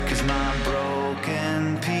my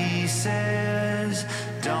broken pieces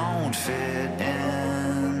don't fit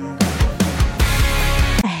in.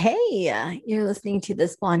 Hey, you're listening to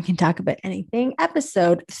This Blonde Can Talk About Anything,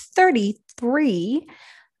 episode 33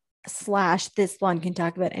 / This Blonde Can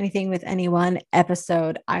Talk About Anything with Anyone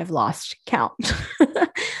episode. I've lost count.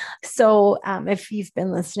 So if you've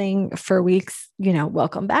been listening for weeks,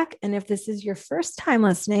 welcome back. And if this is your first time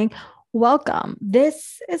listening, welcome.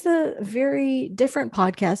 This is a very different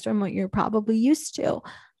podcast from what you're probably used to.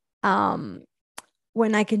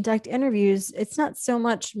 When I conduct interviews, it's not so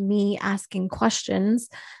much me asking questions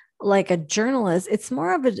like a journalist. It's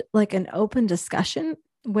more of an open discussion,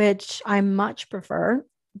 which I much prefer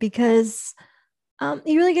because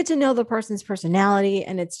you really get to know the person's personality,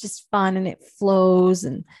 and it's just fun and it flows.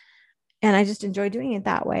 And I just enjoy doing it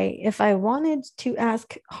that way. If I wanted to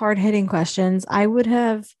ask hard-hitting questions, I would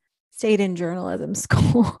have stayed in journalism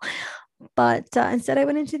school. But instead, I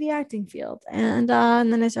went into the acting field, and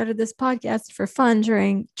then I started this podcast for fun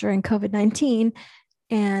during COVID-19,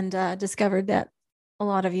 and discovered that a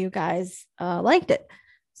lot of you guys liked it.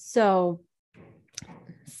 So,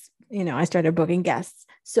 I started booking guests.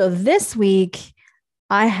 So this week,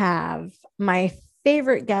 I have my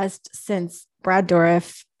favorite guest since Brad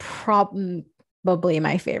Dourif, probably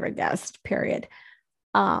my favorite guest, period.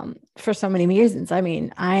 For so many reasons. I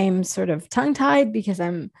mean, I'm sort of tongue-tied because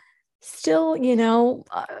I'm still,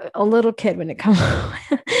 a little kid when it comes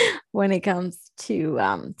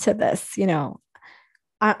to this.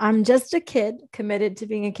 I'm just a kid committed to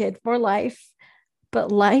being a kid for life,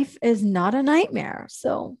 but life is not a nightmare.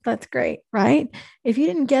 So that's great, right? If you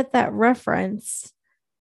didn't get that reference,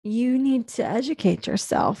 you need to educate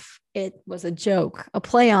yourself. It was a joke, a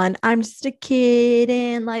play on I'm just a kid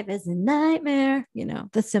and life is a nightmare.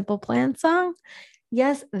 The Simple Plan song.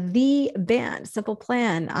 Yes, the band Simple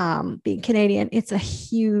Plan, being Canadian, it's a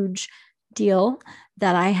huge deal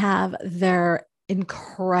that I have their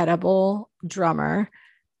incredible drummer,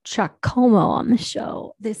 Chuck Comeau, on the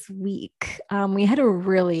show this week. We had a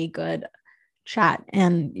really good chat,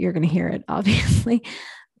 and you're going to hear it, obviously.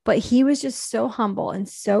 But he was just so humble and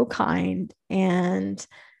so kind. And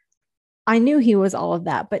I knew he was all of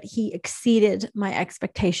that, but he exceeded my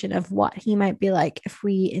expectation of what he might be like if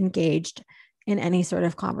we engaged in any sort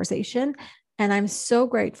of conversation. And I'm so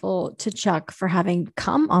grateful to Chuck for having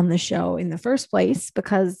come on the show in the first place,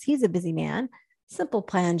 because he's a busy man. Simple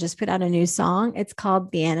Plan just put out a new song. It's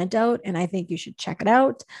called The Antidote, and I think you should check it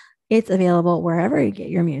out. It's available wherever you get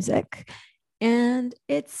your music, and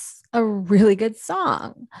it's a really good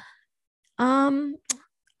song.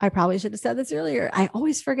 I probably should have said this earlier. I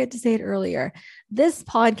always forget to say it earlier. This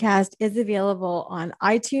podcast is available on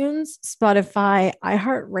iTunes, Spotify,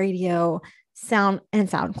 iHeartRadio,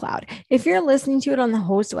 SoundCloud. If you're listening to it on the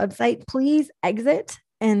host website, please exit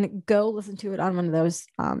and go listen to it on one of those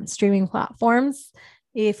streaming platforms.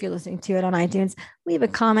 If you're listening to it on iTunes, leave a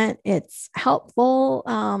comment. It's helpful.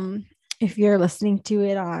 If you're listening to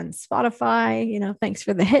it on Spotify, thanks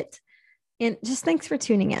for the hit. And just thanks for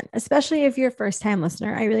tuning in, especially if you're a first-time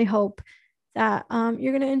listener. I really hope that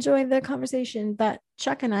you're going to enjoy the conversation that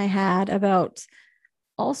Chuck and I had about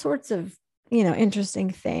all sorts of, interesting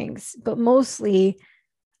things, but mostly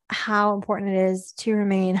how important it is to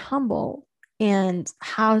remain humble and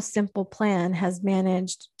how Simple Plan has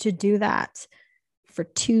managed to do that for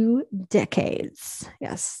 2 decades.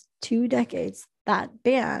 Yes, 2 decades. That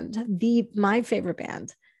band, my favorite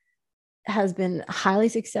band, has been highly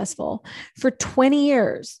successful for 20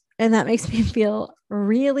 years. And that makes me feel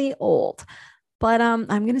really old. But I'm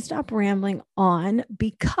going to stop rambling on,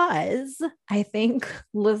 because I think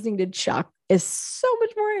listening to Chuck is so much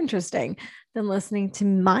more interesting than listening to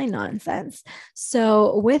my nonsense.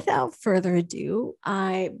 So without further ado,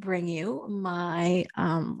 I bring you my,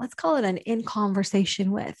 let's call it an in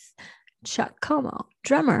conversation with Chuck Comeau,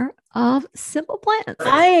 drummer of Simple Plan.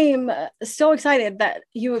 I'm so excited that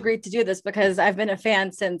you agreed to do this, because I've been a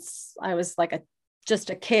fan since I was like just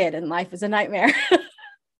a kid, and life is a nightmare.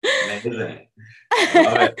 Amazing. I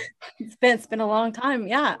love it. It's been a long time.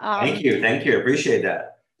 Yeah. Thank you. I appreciate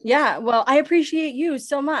that. Yeah. Well, I appreciate you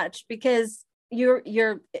so much, because you're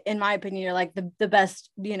in my opinion, you're like the best,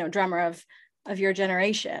 drummer of your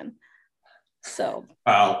generation. So,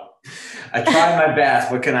 well, I try my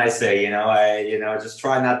best. What can I say? I just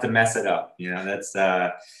try not to mess it up. That's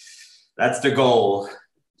the goal.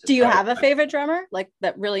 Do you have a favorite drummer like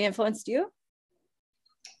that really influenced you?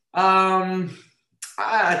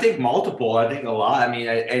 I think multiple. I think a lot. I mean,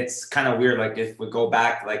 it's kind of weird. Like if we go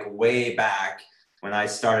back, like way back when I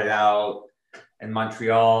started out in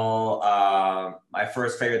Montreal, my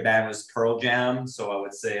first favorite band was Pearl Jam. So I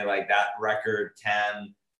would say like that record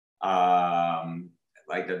 10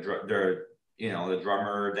 Like the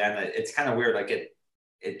drummer. Then it's kind of weird. Like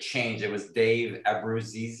it changed. It was Dave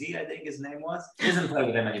Abruzzese, I think his name was. He doesn't play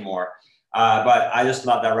with them anymore. But I just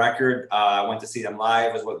love that record. I went to see them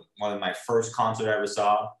live. It was one of my first concerts I ever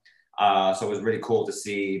saw. So it was really cool to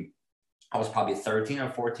see. I was probably 13 or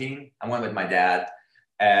 14. I went with my dad.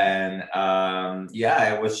 And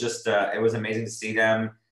yeah, it was just, it was amazing to see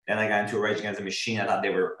them. Then I got into Rage Against the Machine. I thought they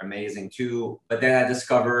were amazing too. But then I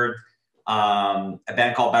discovered a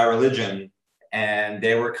band called Bad Religion. And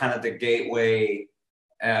they were kind of the gateway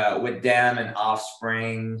with them and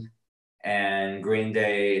Offspring and Green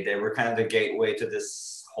Day. They were kind of the gateway to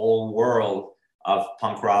this whole world of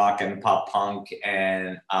punk rock and pop punk.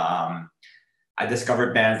 And I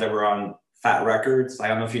discovered bands that were on Fat Records. I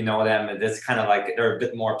don't know if you know them. It's kind of like, they're a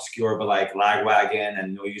bit more obscure, but like Lagwagon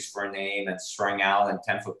and No Use for a Name and Strung Out and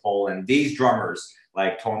 10 Foot Pole. And these drummers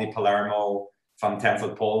like Tony Palermo from 10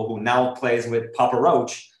 Foot Pole, who now plays with Papa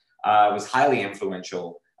Roach, was highly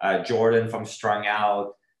influential. Jordan from Strung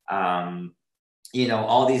Out, you know,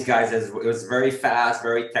 all these guys, it was very fast,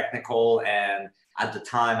 very technical. And at the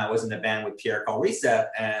time I was in a band with Pierre called Reset,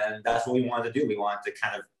 and that's what we wanted to do. We wanted to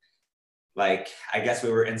kind of, like, I guess we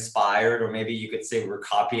were inspired, or maybe you could say we were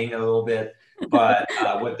copying a little bit, but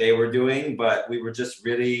what they were doing, but we were just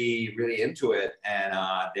really, really into it. And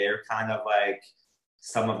they're kind of like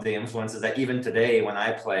some of the influences that even today when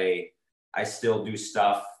I play, I still do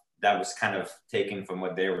stuff that was kind of taken from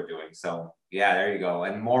what they were doing. So yeah, there you go.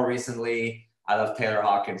 And more recently, I love Taylor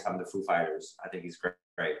Hawkins from the Foo Fighters. I think he's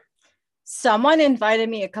great. Someone invited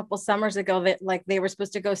me a couple summers ago that like they were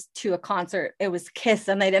supposed to go to a concert. It was Kiss,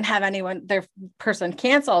 and they didn't have anyone, their person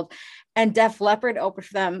canceled, and Def Leppard opened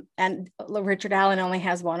for them, and Richard Allen only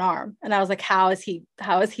has one arm. And I was like, how is he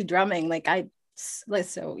drumming?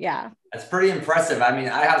 So yeah. That's pretty impressive. I mean,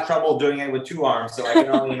 I have trouble doing it with two arms, so I can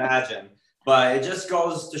only imagine. But it just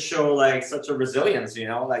goes to show like such a resilience, you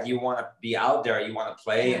know, like you want to be out there, you want to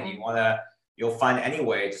play, and you'll find any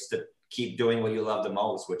way just to keep doing what you love the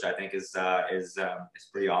most, which I think is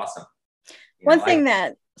pretty awesome.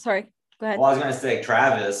 Sorry, go ahead. Well, I was going to say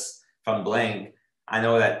Travis from Blink. I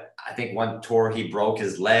know that I think one tour he broke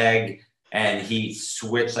his leg and he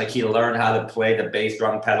switched, like he learned how to play the bass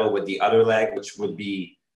drum pedal with the other leg, which would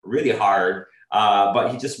be really hard. But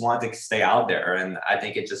he just wanted to stay out there. And I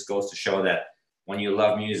think it just goes to show that when you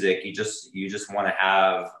love music, you just want to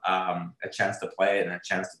have a chance to play it and a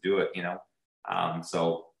chance to do it, you know?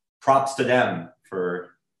 So props to them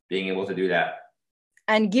for being able to do that.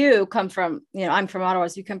 And you come from, you know, I'm from Ottawa,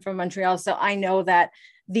 so you come from Montreal. So I know that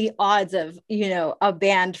the odds of, you know, a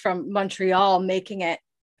band from Montreal making it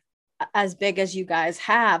as big as you guys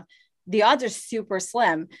have, the odds are super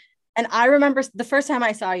slim. And I remember the first time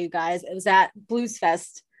I saw you guys, it was at Blues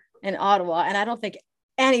Fest in Ottawa. And I don't think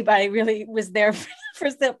anybody really was there for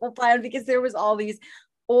Simple Plan, because there was all these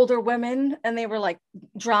older women and they were like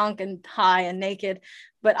drunk and high and naked.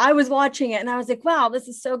 But I was watching it and I was like, wow, this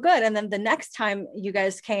is so good. And then the next time you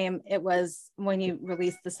guys came, it was when you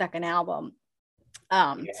released the second album,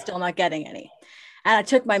 Still Not Getting Any. And I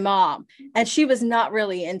took my mom, and she was not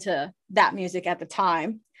really into that music at the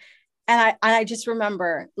time. And I just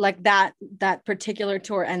remember like that particular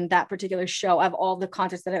tour and that particular show, of all the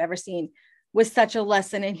concerts that I've ever seen, was such a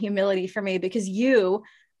lesson in humility for me, because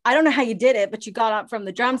I don't know how you did it, but you got up from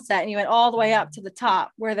the drum set and you went all the way up to the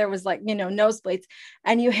top where there was like, you know, nosebleeds,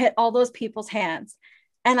 and you hit all those people's hands.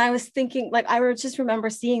 And I was thinking, like, I just remember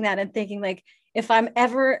seeing that and thinking, like, if I'm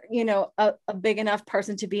ever, you know, a big enough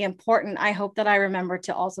person to be important, I hope that I remember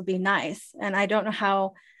to also be nice. And I don't know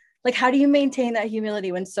how do you maintain that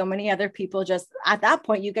humility when so many other people just, at that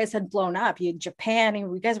point, you guys had blown up, you had Japan,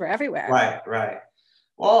 and you guys were everywhere. Right.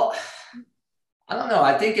 Well, I don't know.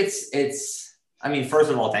 I think it's, I mean, first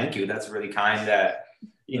of all, thank you. That's really kind that,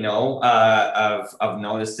 you know, of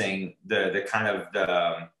noticing the kind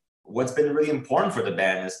of what's been really important for the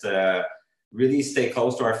band is to really stay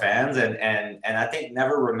close to our fans. And I think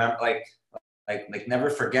never remember, like never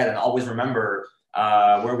forget and always remember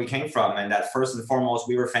where we came from. And that first and foremost,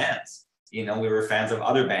 we were fans, you know, we were fans of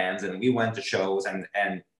other bands, and we went to shows and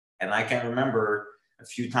I can remember a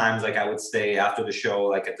few times, like I would stay after the show,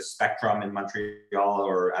 like at the Spectrum in Montreal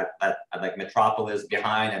or at like Metropolis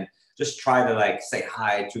behind, and just try to like say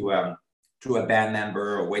hi to a band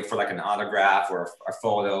member or wait for like an autograph or a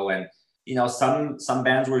photo. And, you know, some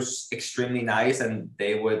bands were extremely nice and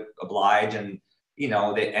they would oblige, and, you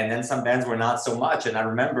know, and then some bands were not so much. And I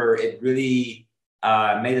remember it really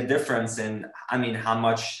made a difference in, I mean, how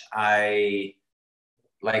much I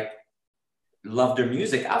like loved their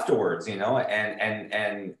music afterwards, you know,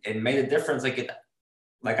 and it made a difference.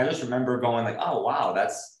 Like I just remember going like, oh wow,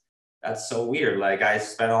 that's that's so weird. Like I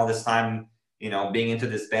spent all this time, being into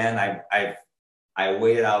this band. I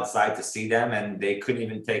waited outside to see them, and they couldn't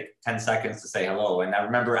even take 10 seconds to say hello. And I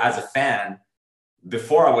remember as a fan,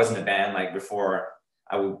 before I was in the band, like before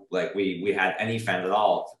we had any fans at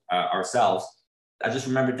all ourselves, I just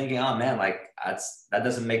remember thinking, oh man, like that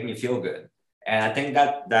doesn't make me feel good. And I think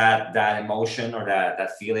that emotion or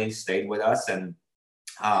that feeling stayed with us. And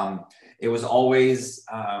it was always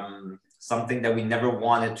something that we never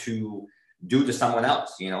wanted to do to someone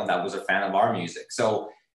else, that was a fan of our music. So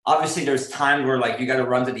obviously there's times where like you got to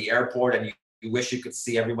run to the airport and you wish you could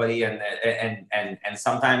see everybody. And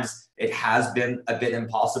sometimes it has been a bit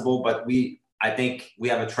impossible, but I think we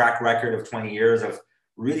have a track record of 20 years of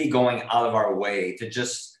really going out of our way to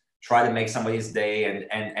just try to make somebody's day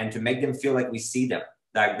and to make them feel like we see them,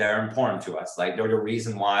 that they're important to us. Like they're the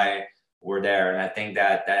reason why we're there. And I think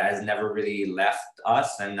that has never really left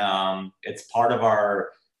us. And it's part of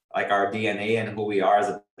our DNA and who we are as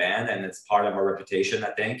a band. And it's part of our reputation,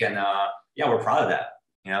 I think. And yeah, we're proud of that,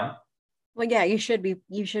 Well, yeah, you should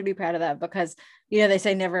be proud of that, because, they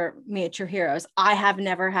say never meet your heroes. I have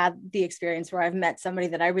never had the experience where I've met somebody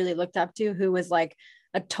that I really looked up to who was like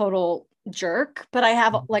a total jerk, but I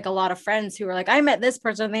have like a lot of friends who are like, I met this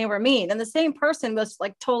person and they were mean, and the same person was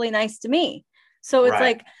like totally nice to me. So it's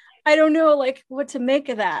like, I don't know like what to make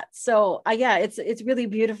of that. So yeah, it's really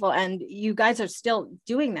beautiful. And you guys are still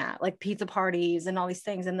doing that, like pizza parties and all these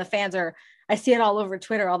things. And the fans I see it all over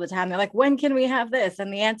Twitter all the time. They're like, when can we have this?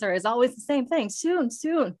 And the answer is always the same thing. Soon.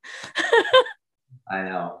 I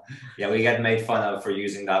know. Yeah, we get made fun of for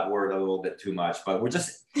using that word a little bit too much, but we're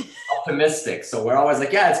just optimistic. So we're always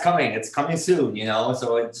like, yeah, it's coming soon,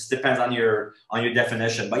 So it just depends on your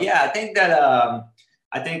definition. But yeah, I think that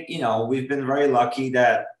we've been very lucky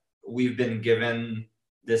that we've been given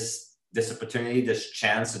this opportunity, this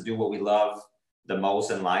chance to do what we love the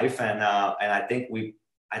most in life. And I think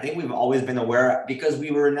we've always been aware, because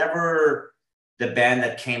we were never the band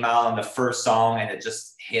that came out on the first song and it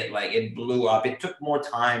just hit, like it blew up. It took more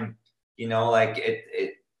time, like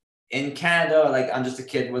it in Canada, like I'm Just a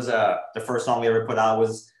Kid was the first song we ever put out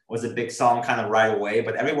was a big song kind of right away,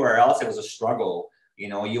 but everywhere else it was a struggle.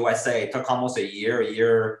 USA, it took almost a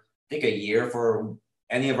year for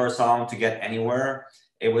any of our songs to get anywhere.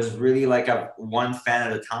 It was really like a one fan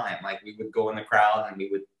at a time. Like we would go in the crowd and we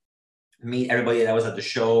would meet everybody that was at the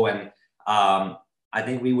show, and I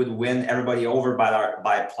think we would win everybody over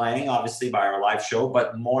by playing, obviously, by our live show,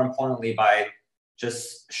 but more importantly by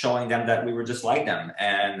just showing them that we were just like them.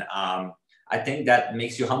 And I think that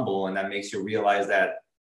makes you humble, and that makes you realize that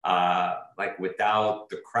like without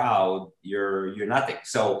the crowd, you're nothing.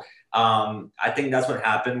 So I think that's what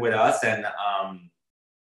happened with us, and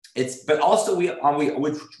but also we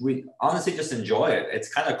honestly just enjoy it.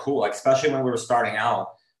 It's kind of cool, like, especially when we were starting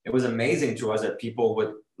out. It was amazing to us that people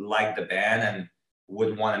would like the band and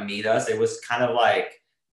would want to meet us. It was kind of like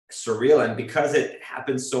surreal. And because it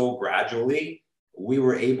happened so gradually, we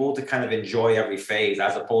were able to kind of enjoy every phase,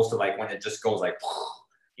 as opposed to like when it just goes like,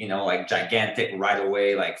 like gigantic right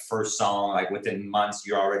away, like first song, like within months,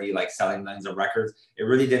 you're already like selling millions of records. It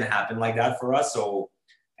really didn't happen like that for us. So,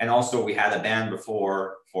 and also we had a band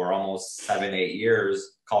before for almost 7-8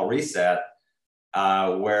 years called Reset,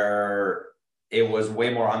 where it was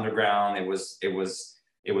way more underground. It was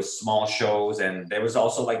small shows, and there was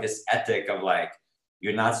also like this ethic of like,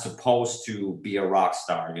 you're not supposed to be a rock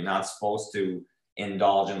star. You're not supposed to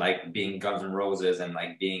indulge in like being Guns N' Roses and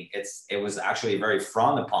like it was actually very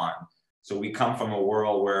frowned upon. So we come from a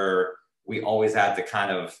world where we always had to kind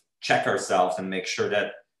of check ourselves and make sure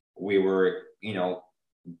that we were,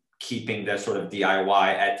 keeping the sort of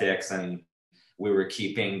DIY ethics, and we were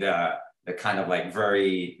keeping the kind of like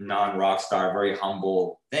very non-rock star, very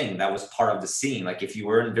humble thing that was part of the scene. Like if you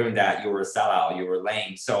weren't doing that, you were a sellout, you were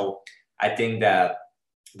lame. So I think that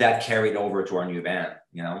carried over to our new band,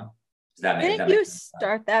 Didn't you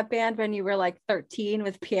start that band when you were like 13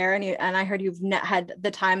 with Pierre, and I heard you've had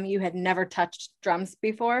the time you had never touched drums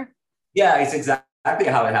before? Yeah, it's exactly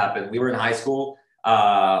how it happened. We were in high school,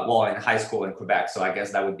 in Quebec. So I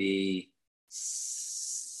guess that would be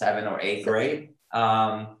 7th or 8th grade.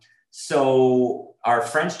 So our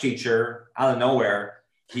French teacher, out of nowhere,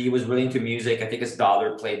 he was really into music. I think his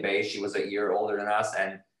daughter played bass. She was a year older than us.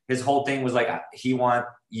 And his whole thing was like, he wanted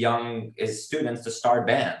his students to start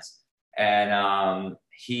bands. And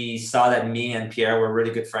he saw that me and Pierre were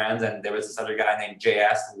really good friends. And there was this other guy named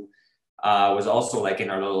JS who was also like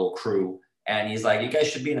in our little crew. And he's like, you guys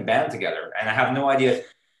should be in a band together. And I have no idea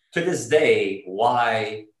to this day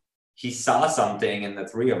why he saw something in the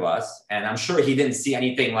three of us. And I'm sure he didn't see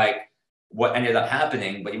anything like what ended up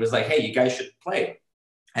happening, but he was like, hey, you guys should play.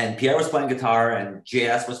 And Pierre was playing guitar and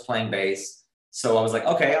JS was playing bass. So I was like,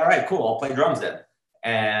 okay, all right, cool. I'll play drums then.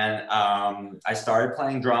 And I started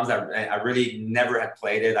playing drums. I really never had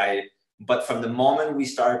played it. But from the moment we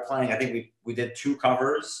started playing, I think we did 2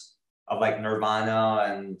 covers of like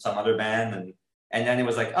Nirvana and some other band. And then it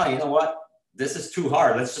was like, oh, you know what? This is too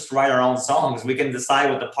hard. Let's just write our own songs. We can decide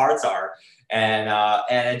what the parts are. And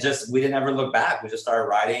it just, we didn't ever look back. We just started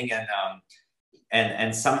writing,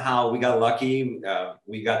 and somehow we got lucky.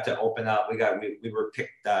 We got to open up. We were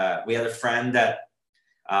picked. We had a friend that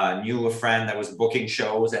knew a friend that was booking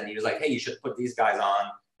shows, and he was like, hey, you should put these guys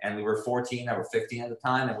on. And we were 14 or 15 at the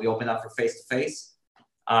time, and we opened up for Face to Face,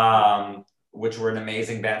 which were an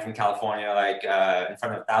amazing band from California, like in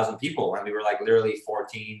front of 1,000 people. And we were like literally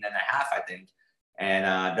 14 and a half, I think. And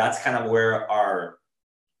that's kind of where our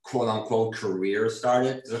quote unquote career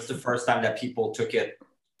started. That's the first time that people took it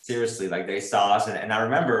seriously. Like they saw us. And I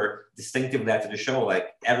remember distinctively after the show, like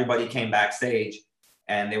everybody came backstage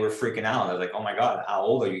and they were freaking out. I was like, oh my God, how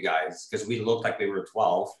old are you guys? Because we looked like we were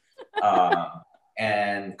 12.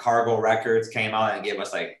 And Cargo Records came out and gave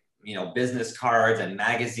us like, you know, business cards, and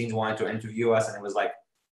magazines wanted to interview us. And it was like,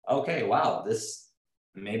 okay, wow, this,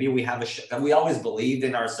 maybe we have we always believed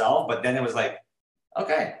in ourselves, but then it was like,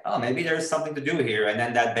 okay, oh, maybe there's something to do here. And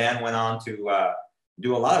then that band went on to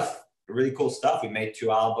do a lot of really cool stuff. We made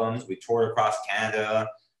 2 albums. We toured across Canada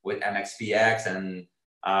with MXPX and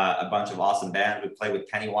a bunch of awesome bands. We played with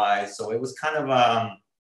Pennywise. So it was kind of,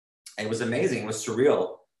 it was amazing. It was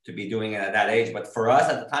surreal to be doing it at that age. But for us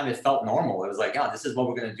at the time, it felt normal. It was like, yeah, this is what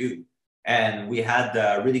we're going to do. And we had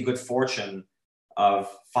the really good fortune of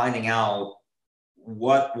finding out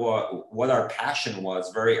what our passion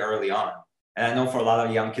was very early on. And I know for a lot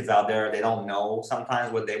of young kids out there, they don't know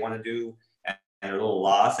sometimes what they want to do, and they're a little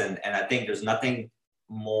lost. And I think there's nothing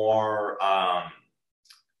more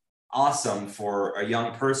awesome for a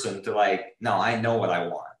young person to like, no, I know what I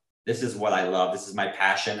want. This is what I love. This is my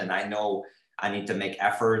passion. And I know I need to make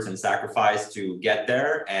efforts and sacrifice to get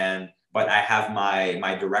there. But I have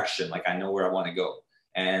my direction. Like I know where I want to go.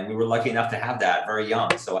 And we were lucky enough to have that very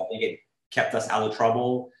young. So I think it kept us out of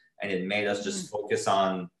trouble, and it made us just focus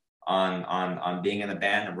on being in a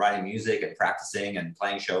band and writing music and practicing and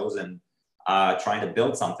playing shows and trying to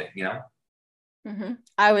build something, you know? Mm-hmm.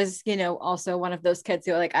 I was, also one of those kids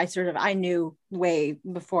who I knew way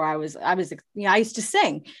before I was, I used to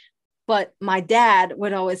sing, but my dad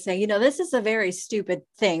would always say, this is a very stupid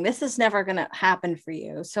thing. This is never going to happen for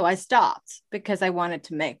you. So I stopped because I wanted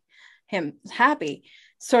to make him happy,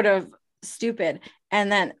 sort of stupid.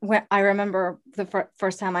 And then when I remember the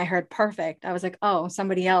first time I heard Perfect, I was like, oh,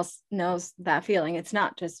 somebody else knows that feeling. It's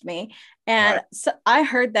not just me. And right. So I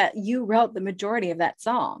heard that you wrote the majority of that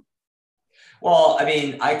song. Well, I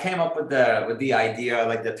mean, I came up with the idea,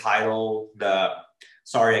 like the title,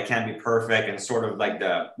 Sorry I Can't Be Perfect, and sort of like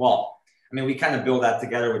we kind of build that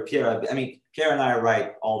together with Pierre. I mean, Pierre and I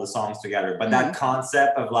write all the songs together, but that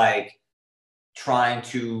concept of like trying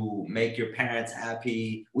to make your parents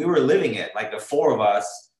happy, we were living it. Like the 4 of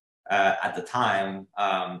us at the time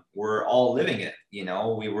were all living it.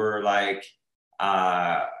 We were like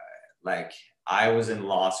I was in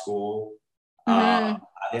law school.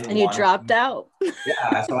 And you dropped out.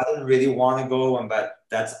 Yeah, so I didn't really want to go, but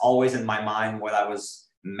that's always in my mind what I was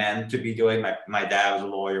meant to be doing. My dad was a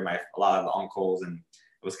lawyer, a lot of uncles, and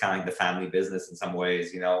it was kind of like the family business in some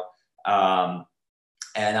ways,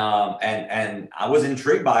 And I was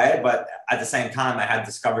intrigued by it, but at the same time, I had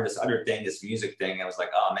discovered this other thing, this music thing. I was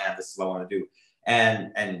like, oh man, this is what I want to do.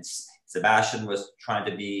 And Sebastian was trying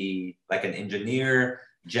to be like an engineer.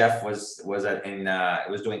 Jeff was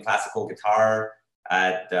doing classical guitar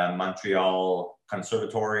at Montreal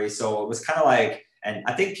Conservatory. So it was kind of like, and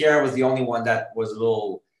I think Pierre was the only one that was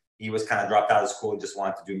he was kind of dropped out of school and just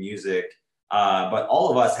wanted to do music. But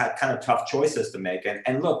all of us had kind of tough choices to make.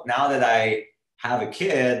 And look, now that I have a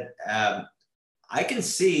kid, I can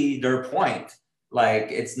see their point.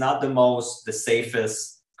 Like it's not the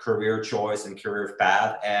safest career choice and career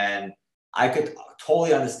path. And I could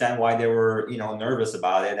totally understand why they were, nervous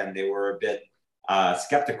about it. And they were a bit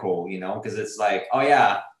skeptical, because it's like, oh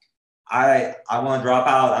yeah, I want to drop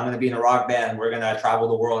out. I'm going to be in a rock band. We're going to travel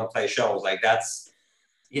the world and play shows. Like that's,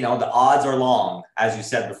 the odds are long, as you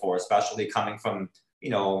said before, especially coming from,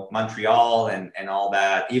 Montreal and all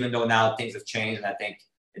that, even though now things have changed. And I think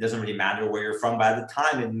it doesn't really matter where you're from. But at the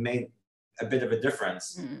time, it made a bit of a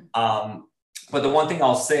difference. But the one thing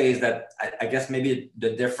I'll say is that I guess maybe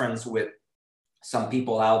the difference with some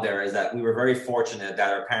people out there is that we were very fortunate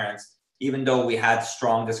that our parents, even though we had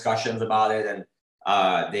strong discussions about it and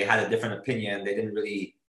they had a different opinion, they didn't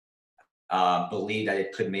really believe that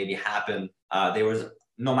it could maybe happen. There was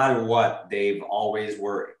no matter what, they've always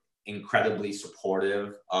were incredibly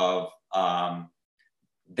supportive of,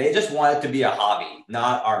 they just want it to be a hobby,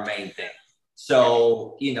 not our main thing.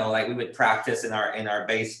 So, you know, like we would practice in our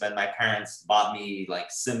basement. My parents bought me like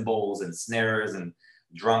cymbals and snares and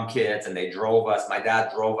drum kits, and they drove us. My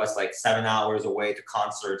dad drove us like 7 hours away to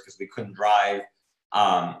concerts because we couldn't drive.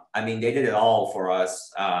 I mean, they did it all for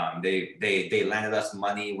us. They landed us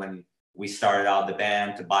money when we started out the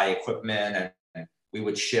band to buy equipment, and we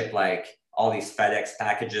would ship like all these FedEx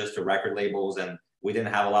packages to record labels, and we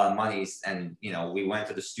didn't have a lot of money. And, you know, we went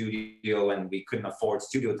to the studio and we couldn't afford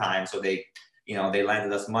studio time. So they, you know, they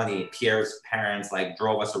landed us money. Pierre's parents like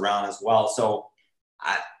drove us around as well. So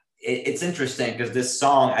it's interesting because this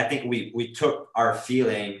song, I think we took our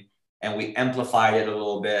feeling and we amplified it a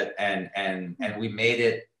little bit, and we made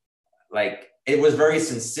it like, it was very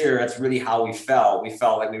sincere. That's really how we felt. We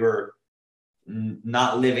felt like we were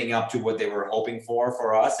not living up to what they were hoping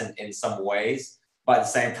for us in some ways. But at the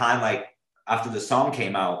same time, like after the song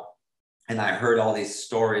came out and I heard all these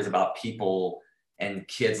stories about people and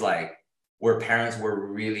kids, like where parents were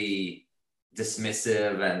really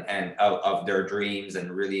dismissive and of their dreams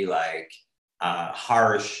and really like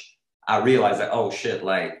harsh, I realized that, oh shit,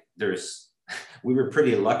 like we were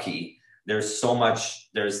pretty lucky. There's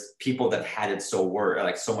people that had it so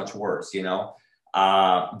much worse, you know.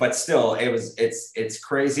 But still, it's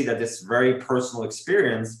crazy that this very personal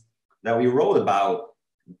experience that we wrote about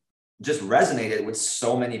just resonated with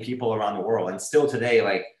so many people around the world. And still today,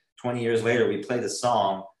 like 20 years later, we play the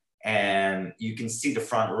song and you can see the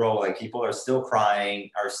front row, like people are still crying,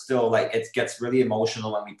 are still like, it gets really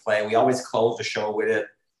emotional when we play. We always close the show with it.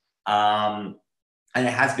 And it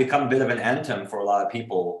has become a bit of an anthem for a lot of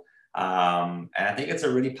people. And I think it's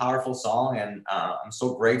a really powerful song. And I'm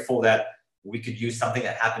so grateful that we could use something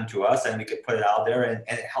that happened to us and we could put it out there and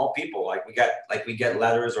it help people. Like we get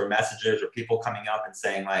letters or messages or people coming up and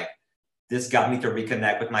saying like, this got me to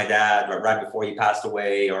reconnect with my dad right before he passed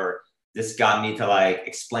away, or this got me to like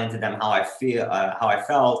explain to them how I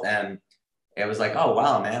felt. And it was like, oh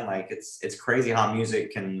wow, man, like it's crazy how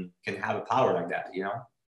music can have a power like that, you know?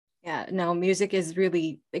 Yeah, no, music is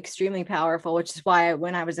really extremely powerful, which is why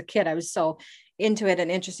when I was a kid, I was so into it and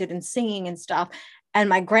interested in singing and stuff. And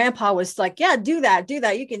my grandpa was like, yeah, do that.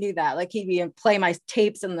 You can do that. Like he'd be play my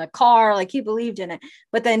tapes in the car. Like he believed in it,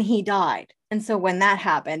 but then he died. And so when that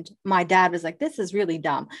happened, my dad was like, this is really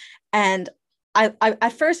dumb. And I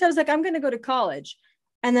at first I was like, I'm going to go to college.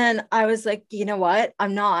 And then I was like, you know what?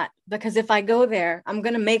 I'm not, because if I go there, I'm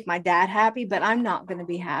going to make my dad happy, but I'm not going to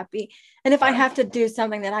be happy. And if I have to do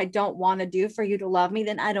something that I don't want to do for you to love me,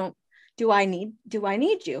 then do I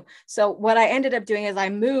need you? So what I ended up doing is I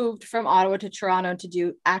moved from Ottawa to Toronto to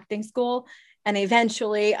do acting school. And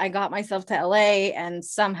eventually I got myself to LA, and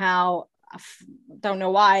somehow, don't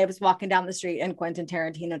know why, I was walking down the street and Quentin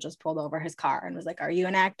Tarantino just pulled over his car and was like, are you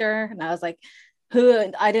an actor? And I was like, who?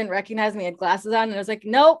 And I didn't recognize him. He had glasses on, and I was like,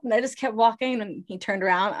 nope. And I just kept walking, and he turned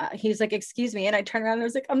around. He was like, excuse me. And I turned around and I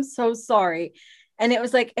was like, I'm so sorry. And it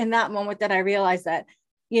was like in that moment that I realized that,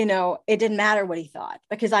 you know, it didn't matter what he thought,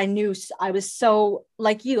 because I knew I was so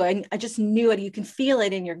like you. I just knew it. You can feel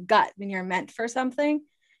it in your gut when you're meant for something.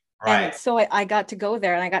 Right. And so I got to go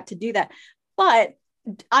there and I got to do that. But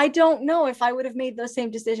I don't know if I would have made those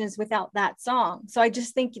same decisions without that song. So I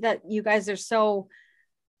just think that you guys are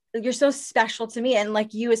you're so special to me, and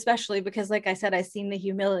like you especially, because like I said, I seen the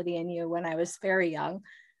humility in you when I was very young.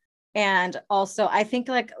 And also I think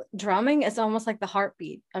like drumming is almost like the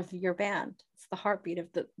heartbeat of your band. It's the heartbeat of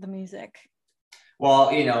the music.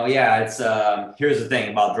 Well, you know, yeah, it's here's the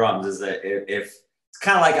thing about drums is that if it's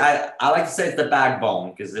kind of like I like to say it's the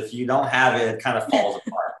backbone, because if you don't have it, it kind of falls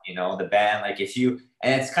apart, you know, the band. Like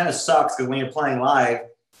and it's kind of sucks because when you're playing live,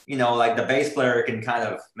 you know, like the bass player can kind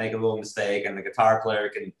of make a little mistake and the guitar player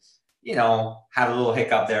can, you know, have a little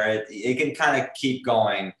hiccup there. It can kind of keep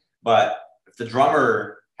going. But if the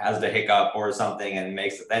drummer has the hiccup or something and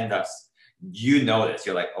makes it, then you notice,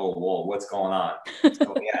 you're like, oh, whoa, what's going on?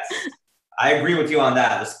 So yes, I agree with you on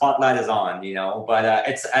that. The spotlight is on, you know, but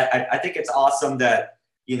I think it's awesome that,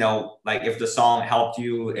 you know, like if the song helped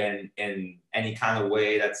you in any kind of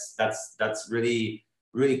way, that's really,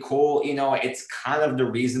 really cool. You know, it's kind of the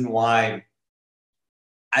reason why,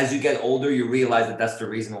 as you get older, you realize that that's the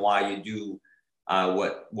reason why you do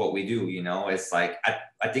what we do. You know, it's like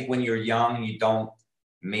I think when you're young, you don't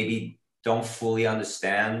fully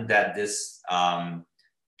understand that this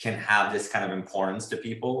can have this kind of importance to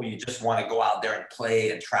people. You just want to go out there and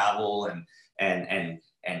play and travel and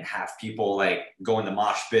have people like go in the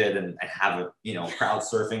mosh pit and have a, you know, crowd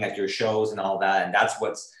surfing at your shows and all that. And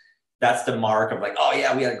that's the mark of like, oh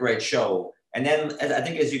yeah, we had a great show. And then I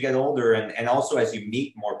think as you get older and also as you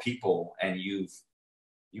meet more people and you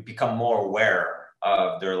become more aware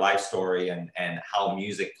of their life story and how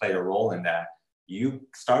music played a role in that, you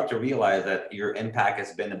start to realize that your impact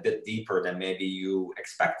has been a bit deeper than maybe you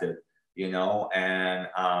expected, you know, and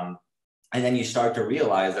then you start to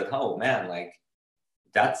realize that, oh man, like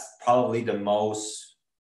that's probably the most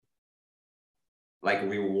like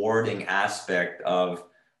rewarding aspect of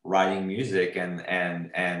writing music and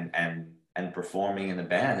performing in a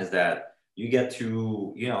band, is that you get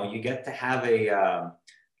to, you know, you get to have a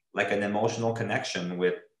like an emotional connection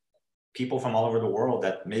with people from all over the world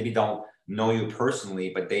that maybe don't know you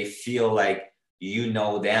personally, but they feel like you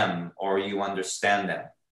know them or you understand them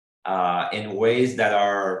in ways that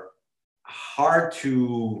are hard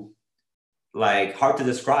to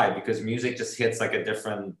describe, because music just hits like a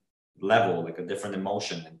different level, like a different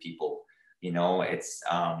emotion in people, you know. It's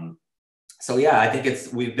so yeah, I think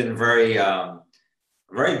we've been very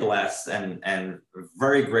very blessed and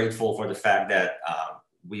very grateful for the fact that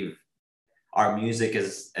our music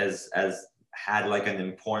has had like an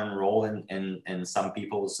important role in some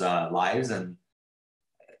people's lives. And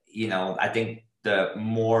you know, I think the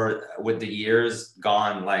more with the years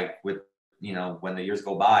gone, like with, you know, when the years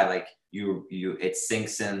go by, like you it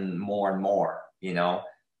sinks in more and more, you know,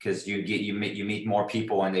 because you meet more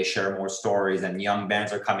people and they share more stories, and young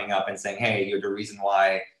bands are coming up and saying, hey, you're the reason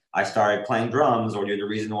why I started playing drums, or you're the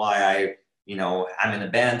reason why I'm in a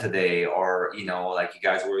band today, or, you know, like you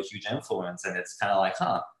guys were a huge influence. And it's kind of like,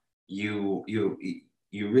 you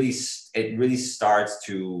really, it really starts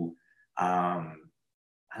to, I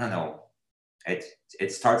don't know,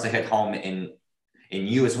 it starts to hit home in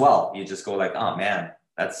you as well. You just go like, oh man,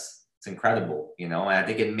 it's incredible, you know. And I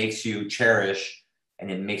think it makes you cherish, and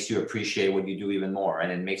it makes you appreciate what you do even more,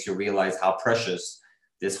 and it makes you realize how precious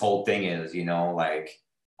this whole thing is, you know, like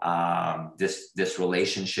this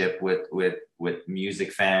relationship with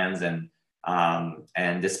music fans, and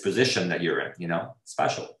this position that you're in, you know,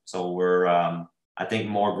 special. So we're I think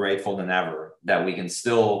more grateful than ever that we can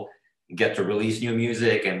still get to release new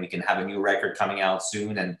music, and we can have a new record coming out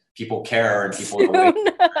soon, and people care, and people are waiting.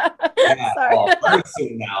 Yeah, well, very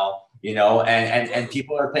soon now, you know, and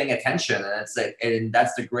people are paying attention, and it's like, and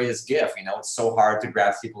that's the greatest gift, you know. It's so hard to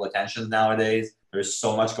grab people's attention nowadays. There's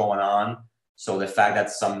so much going on. So the fact that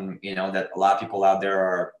that a lot of people out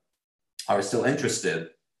there are still interested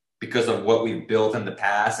because of what we've built in the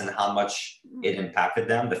past and how much it impacted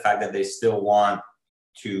them, the fact that they still want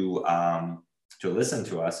to listen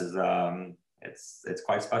to us is it's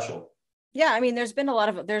quite special. Yeah, I mean, there's been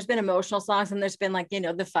emotional songs, and there's been, like, you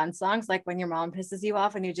know, the fun songs, like when your mom pisses you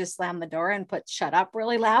off and you just slam the door and put "shut up"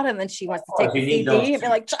 really loud, and then she wants to take the CD and be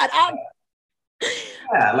like, "Shut up."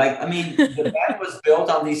 Yeah, like, I mean, the band was built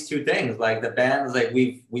on these two things. Like the band is like,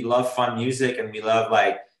 we love fun music, and we love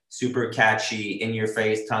like super catchy, in your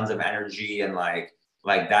face, tons of energy, and like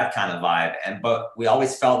that kind of vibe. But we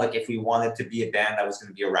always felt like if we wanted to be a band that was going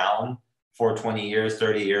to be around for 20 years,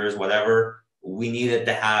 30 years, whatever, we needed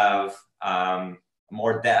to have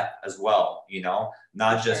more depth as well, you know,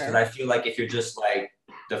 not just because I feel like if you're just like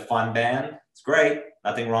the fun band, it's great,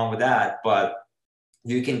 nothing wrong with that, but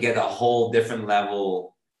you can get a whole different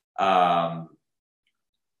level of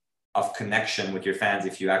connection with your fans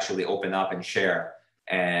if you actually open up and share,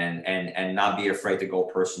 and not be afraid to go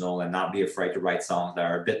personal, and not be afraid to write songs that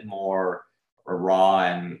are a bit more raw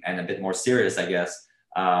and a bit more serious, I guess.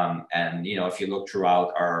 And you know, if you look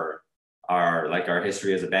throughout our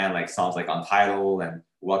history as a band, like songs like Untitled and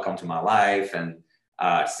Welcome to My Life and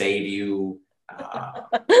Save You,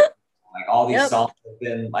 like all these songs have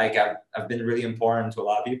been like have been really important to a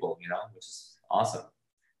lot of people, you know, which is awesome.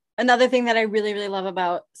 Another thing that I really, really love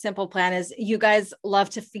about Simple Plan is you guys love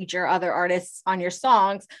to feature other artists on your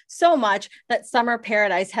songs so much that Summer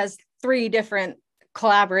Paradise has 3 different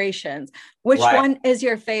collaborations. Which one is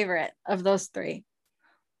your favorite of those 3?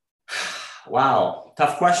 Wow,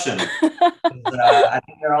 tough question. I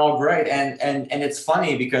think they're all great, and it's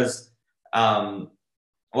funny because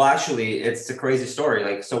well, actually, it's a crazy story.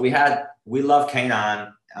 Like, so we love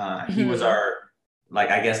Kanan. He was our, like,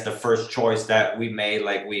 I guess the first choice that we made.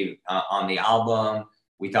 Like, on the album,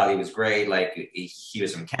 we thought he was great. Like, he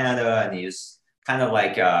was from Canada, and he's kind of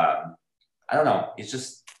like, I don't know.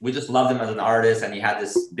 We just loved him as an artist, and he had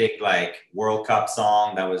this big like World Cup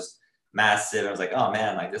song that was massive. I was like, oh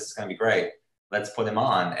man, like this is gonna be great. Let's put him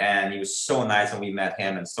on. And he was so nice when we met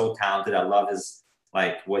him, and so talented. I love his,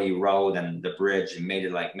 like, what he wrote and the bridge, and made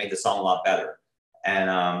the song a lot better.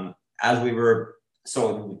 And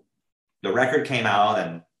so the record came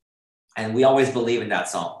out, and we always believed in that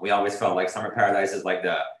song. We always felt like Summer Paradise is like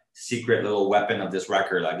secret little weapon of this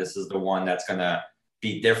record. Like, this is the one that's gonna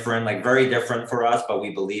be different, like very different for us, but we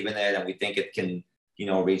believe in it and we think it can, you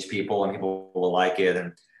know, reach people and people will like it.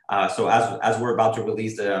 And so as we're about to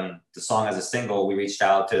release the song as a single, we reached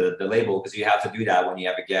out to the label, because you have to do that when you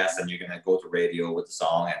have a guest and you're gonna go to radio with the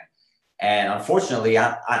song. And unfortunately,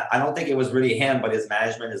 I don't think it was really him, but his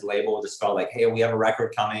management, his label just felt like, hey, we have a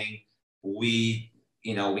record coming. We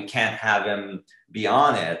can't have him be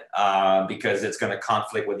on it because it's going to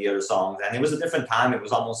conflict with the other songs. And it was a different time. It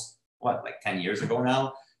was almost, like 10 years ago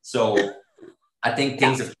now. So I think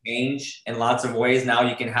things have changed in lots of ways. Now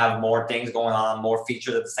you can have more things going on, more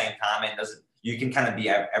features at the same time. And you can kind of be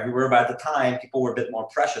everywhere. But at the time, people were a bit more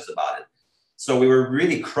precious about it. So we were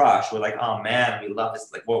really crushed. We're like, oh man, we love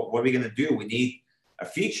this. Like, what are we going to do? We need a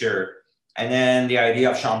feature. And then the idea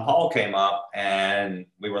of Sean Paul came up, and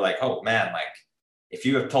we were like, oh man, like, if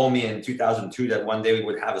you have told me in 2002 that one day we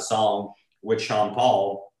would have a song with Sean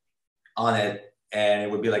Paul on it and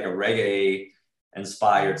it would be like a reggae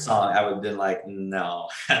inspired song, I would have been like, no,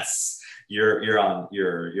 you're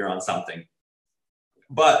on something.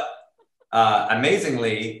 But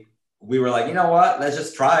amazingly, we were like, you know what? Let's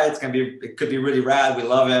just try it. It could be really rad. We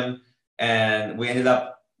love him. And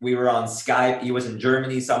we were on Skype. He was in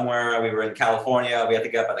Germany somewhere. We were in California. We had to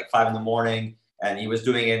get up at like 5 a.m. and he was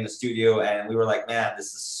doing it in the studio. And we were like, man, this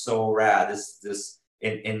is so rad. This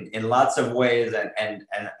in lots of ways,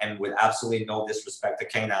 and with absolutely no disrespect to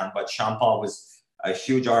Kanan, but Sean Paul was a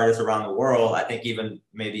huge artist around the world. I think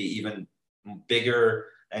maybe even bigger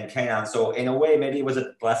than Kanan. So in a way, maybe it was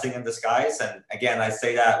a blessing in disguise. And again, I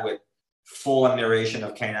say that with full admiration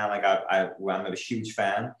of Kanan. Like I'm a huge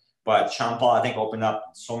fan, but Sean Paul, I think, opened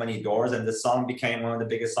up so many doors, and this song became one of the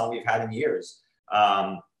biggest songs we've had in years.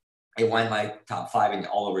 It went like top 5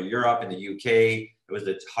 all over Europe, in the UK. It was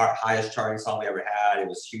the highest charting song we ever had. It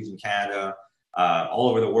was huge in Canada, all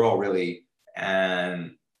over the world, really.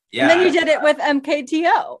 And yeah. And then you did it with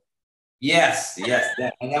MKTO. Yes.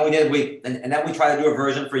 And then we tried to do a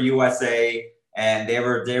version for USA, and they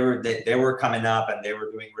were coming up, and they were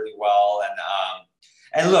doing really well.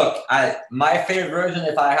 And look, my favorite version,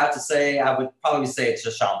 if I had to say, I would probably say it's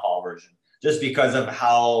the Sean Paul version, just because of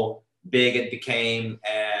how big it became,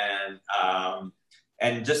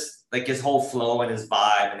 and just like his whole flow and his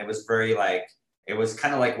vibe. And it was very like, it was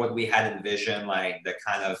kind of like what we had envisioned, like the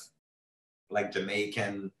kind of like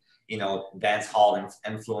Jamaican, dance hall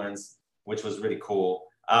influence, which was really cool.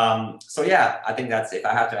 So yeah, I think that's, if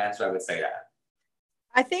I have to answer, I would say that.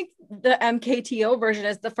 I think the MKTO version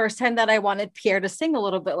is the first time that I wanted Pierre to sing a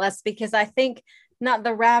little bit less, because I think not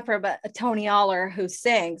the rapper, but Tony Aller, who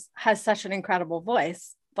sings, has such an incredible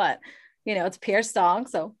voice. But, it's Pierre's song,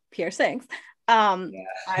 so Pierre sings. I'm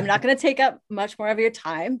not going to take up much more of your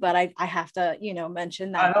time, but I have to,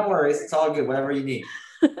 mention that. No worries. It's all good. Whatever you need.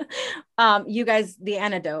 You guys, The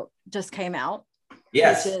Antidote just came out.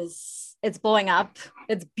 Yes. It's blowing up.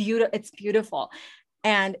 It's beautiful.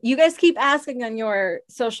 And you guys keep asking on your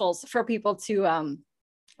socials for people to,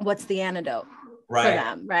 what's the antidote for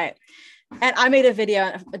them, right? And I made a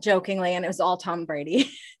video jokingly, and it was all Tom Brady.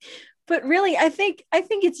 But really, I think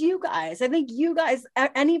it's you guys. I think you guys,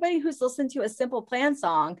 anybody who's listened to a Simple Plan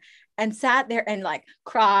song and sat there and like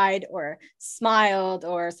cried or smiled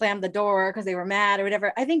or slammed the door because they were mad or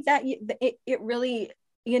whatever, I think that it really,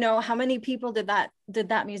 how many people did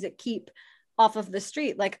that music keep off of the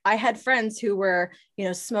street? Like, I had friends who were,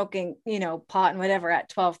 smoking, pot and whatever at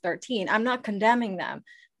 12, 13. I'm not condemning them,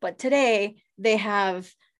 but today they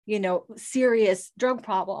have, serious drug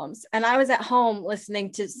problems. And I was at home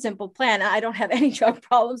listening to Simple Plan. I don't have any drug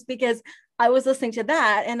problems because I was listening to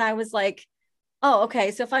that. And I was like, oh,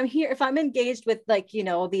 okay. So if I'm engaged with like,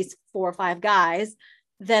 these 4 or 5 guys,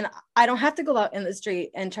 then I don't have to go out in the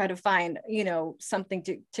street and try to find, something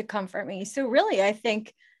to comfort me. So really, I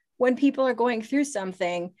think when people are going through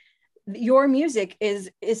something, your music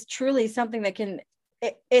is truly something that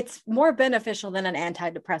it's more beneficial than an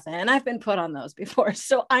antidepressant. And I've been put on those before,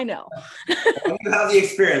 so I know. Well, you have the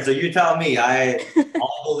experience, so you tell me. I'll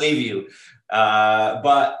believe you.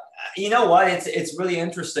 But you know what? It's really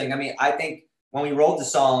interesting. I mean, I think when we wrote the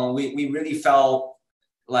song, we really felt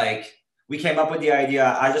like we came up with the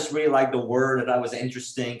idea. I just really liked the word, that I was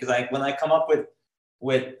interesting, because when I come up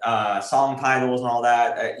with song titles and all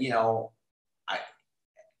that,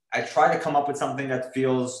 I try to come up with something that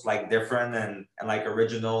feels like different and like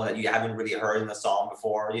original, that you haven't really heard in a song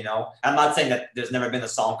before. I'm not saying that there's never been a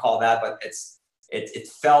song called that, but it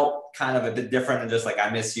felt kind of a bit different than just like I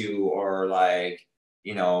Miss You, or like,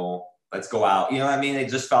 Let's Go Out. You know what I mean? It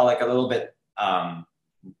just felt like a little bit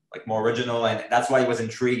like more original, and that's why it was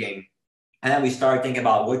intriguing. And then we started thinking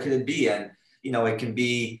about what could it be, and it can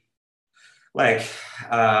be like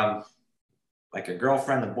a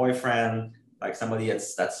girlfriend, a boyfriend, like somebody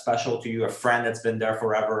that's special to you, a friend that's been there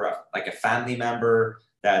forever, like a family member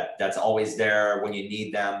that's always there when you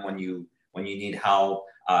need them, when you need help.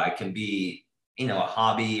 It can be, a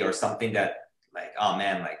hobby or something that, like, oh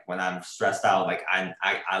man, like when I'm stressed out, like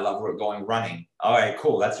I love going running. All right,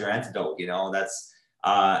 cool. That's your antidote. That's,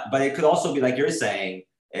 but it could also be like you're saying,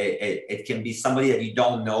 it can be somebody that you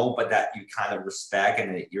don't know, but that you kind of respect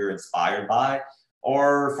and that you're inspired by.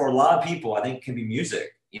 Or for a lot of people, I think it can be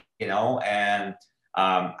music, and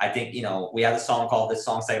I think, we had a song called This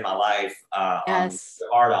Song Saved My Life on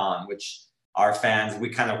Hard On, which our fans, we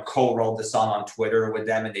kind of co-wrote the song on Twitter with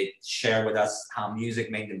them, and they shared with us how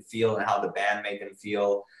music made them feel and how the band made them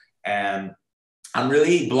feel. And I'm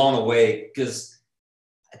really blown away because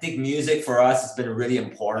I think music for us has been really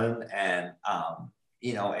important, and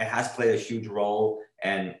it has played a huge role.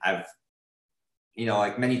 And I've,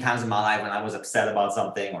 like many times in my life when I was upset about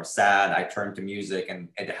something or sad, I turned to music and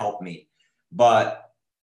it helped me. But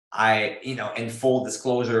I, in full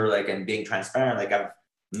disclosure, like, and being transparent, like I've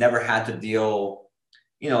never had to deal,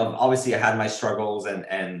 obviously I had my struggles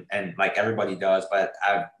and like everybody does, but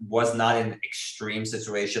I was not in an extreme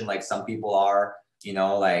situation like some people are,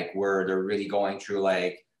 like where they're really going through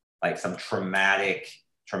like some traumatic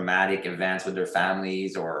events with their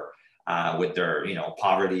families or with their,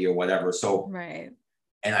 poverty or whatever. So, right.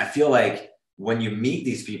 And I feel like when you meet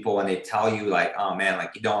these people and they tell you like, oh man,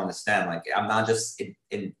 like you don't understand, like I'm not just,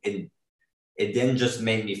 it didn't just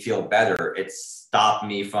make me feel better. It stopped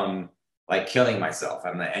me from like killing myself.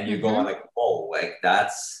 And you go like, oh, like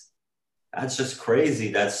that's just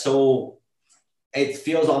crazy. That's so, it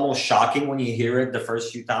feels almost shocking when you hear it the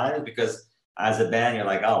first few times, because as a band, you're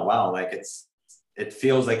like, oh wow, like it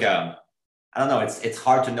feels like I don't know, it's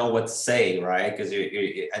hard to know what to say, right? Because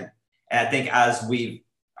and I think as we've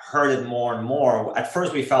heard it more and more, at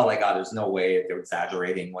first we felt like, oh, there's no way they're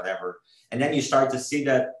exaggerating, whatever. And then you start to see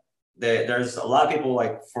that there's a lot of people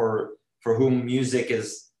like for whom music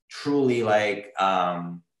is truly like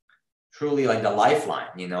the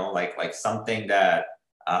lifeline, like something that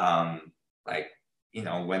like,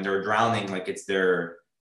 when they're drowning, like it's their,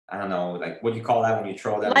 I don't know, like what do you call that when you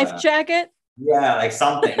throw them life jacket? Yeah, like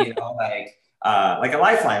something, like a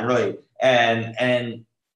lifeline, really. And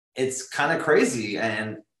it's kind of crazy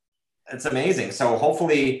and it's amazing. So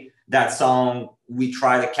hopefully that song, we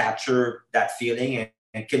try to capture that feeling, and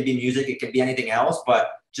it can be music, it can be anything else,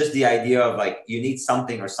 but just the idea of like, you need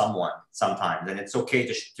something or someone sometimes, and it's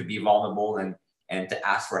okay to be vulnerable and to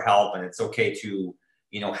ask for help. And it's okay to,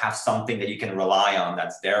 have something that you can rely on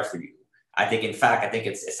that's there for you. I think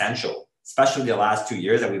it's essential, especially the last 2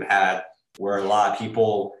 years that we've had, where a lot of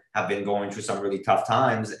people have been going through some really tough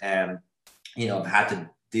times and, have had to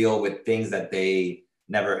deal with things that they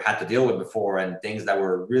never had to deal with before, and things that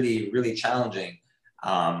were really, really challenging.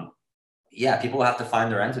 People have to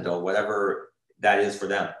find their antidote, whatever that is for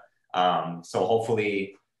them. So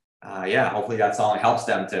hopefully that song helps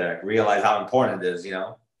them to realize how important it is,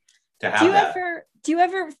 to have that. Do you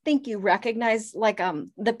ever think you recognize like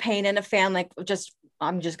the pain in a fan? Like,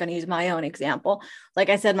 I'm just going to use my own example. Like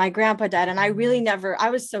I said, my grandpa died, and I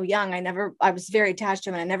was so young. I was very attached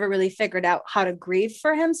to him, and I never really figured out how to grieve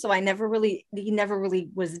for him. So he never really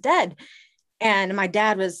was dead. And my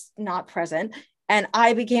dad was not present. And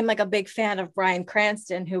I became like a big fan of Bryan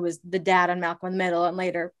Cranston, who was the dad on Malcolm in the Middle, and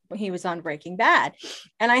later he was on Breaking Bad.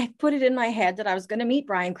 And I put it in my head that I was going to meet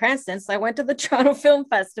Bryan Cranston. So I went to the Toronto Film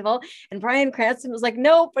Festival, and Bryan Cranston was like,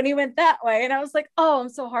 nope. And he went that way. And I was like, oh, I'm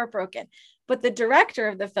so heartbroken. But the director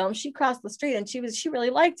of the film, she crossed the street and she really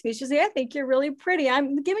liked me. She said, I think you're really pretty.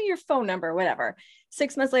 Give me your phone number, whatever.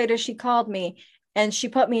 6 months later, she called me and she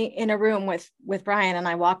put me in a room with Bryan. And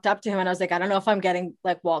I walked up to him and I was like, I don't know if I'm getting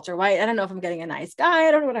like Walter White. I don't know if I'm getting a nice guy.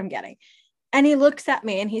 I don't know what I'm getting. And he looks at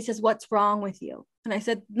me and he says, what's wrong with you? And I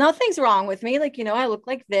said, nothing's wrong with me. Like, I look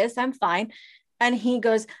like this. I'm fine. And he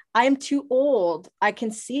goes, I'm too old. I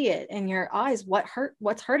can see it in your eyes.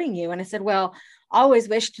 What's hurting you? And I said, well, I always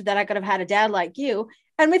wished that I could have had a dad like you.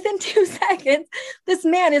 And within 2 seconds, this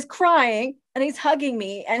man is crying and he's hugging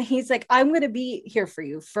me. And he's like, I'm going to be here for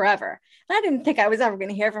you forever. And I didn't think I was ever going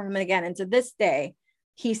to hear from him again. And to this day,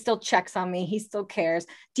 he still checks on me. He still cares.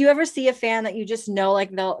 Do you ever see a fan that you just know,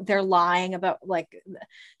 like they're lying about like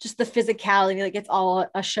just the physicality, like it's all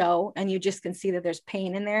a show, and you just can see that there's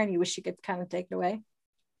pain in there and you wish you could kind of take it away?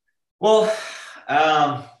 Well,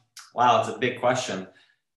 wow, it's a big question.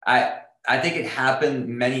 I think it happened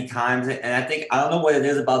many times, and I don't know what it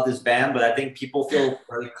is about this band, but I think people feel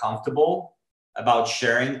very comfortable about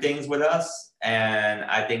sharing things with us. And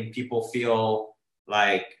I think people feel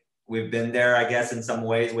like we've been there, I guess, in some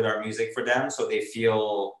ways with our music for them. So they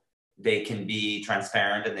feel they can be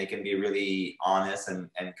transparent and they can be really honest and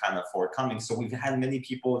kind of forthcoming. So we've had many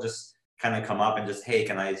people just kind of come up and just, hey,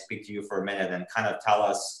 can I speak to you for a minute, and kind of tell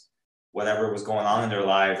us whatever was going on in their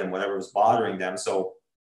lives and whatever was bothering them. So,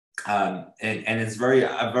 and it's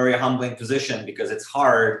a very humbling position, because it's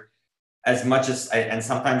hard, as much as, and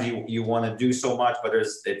sometimes you want to do so much, but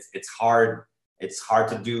it's hard. It's hard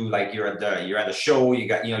to do, like you're at a show,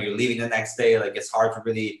 you're leaving the next day. Like it's hard to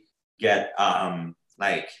really get,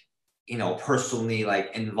 like, personally like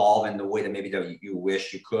involved in the way that maybe that you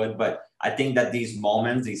wish you could. But I think that these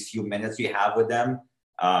moments, these few minutes you have with them,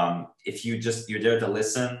 if you're there to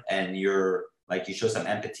listen, and you're like, you show some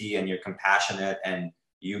empathy and you're compassionate, and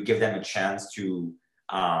you give them a chance to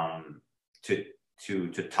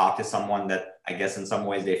talk to someone that I guess in some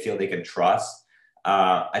ways they feel they can trust.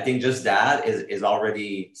 I think just that is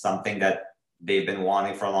already something that they've been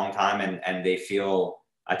wanting for a long time, and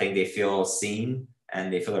I think they feel seen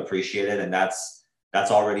and they feel appreciated, and that's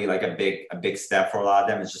already like a big step for a lot of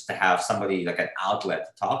them. Is just to have somebody, like an outlet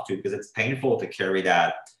to talk to, because it's painful to carry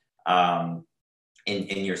that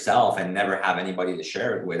in yourself and never have anybody to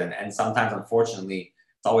share it with. And sometimes, unfortunately,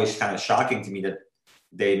 it's always kind of shocking to me that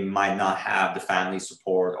they might not have the family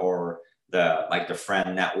support or the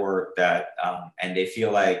friend network that, and they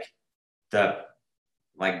feel like the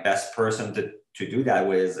best person to do that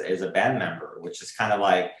with is a band member, which is kind of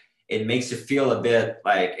like, it makes you feel a bit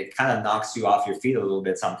like, it kind of knocks you off your feet a little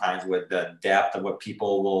bit sometimes with the depth of what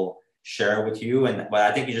people will share with you. But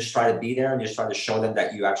I think you just try to be there, and you just try to show them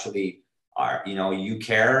that you actually are, you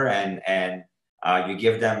care, and you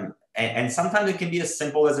give them, and sometimes it can be as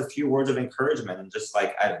simple as a few words of encouragement. And just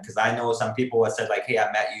like, because I know some people have said like, hey, I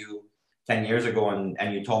met you 10 years ago,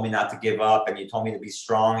 and you told me not to give up, and you told me to be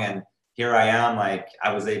strong, and here I am, like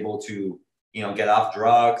I was able to get off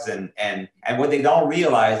drugs. And what they don't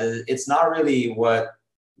realize is it's not really what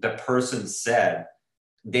the person said.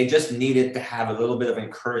 They just needed to have a little bit of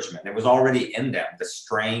encouragement. It was already in them, the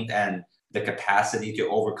strength and the capacity to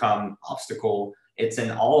overcome obstacle. It's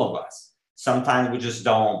in all of us. Sometimes we just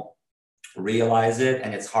don't realize it,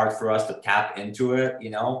 and it's hard for us to tap into it,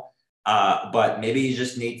 but maybe you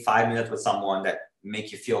just need 5 minutes with someone that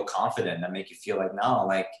make you feel confident, that make you feel like, no,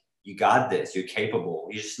 like, you got this, you're capable.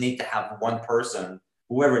 You just need to have one person,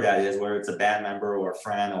 whoever that is, whether it's a band member or a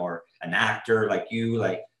friend or an actor like you,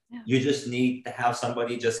 you just need to have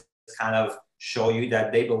somebody just kind of show you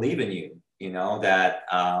that they believe in you, that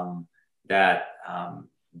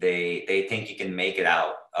they think you can make it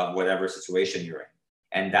out of whatever situation you're in.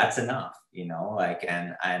 And that's enough,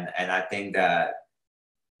 and I think that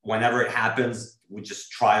whenever it happens, we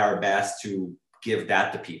just try our best to give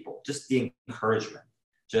that to people, just the encouragement,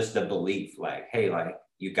 just the belief, like, hey, like,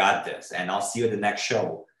 you got this, and I'll see you at the next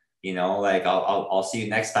show, like I'll see you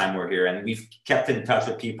next time we're here. And we've kept in touch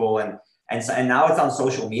with people, and now it's on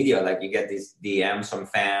social media, like you get these DMs from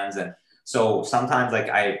fans, and so sometimes like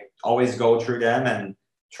I always go through them and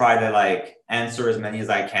try to like answer as many as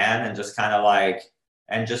I can, and just kind of like,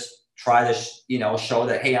 and just try to show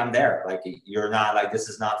that, hey, I'm there, like you're not, like, this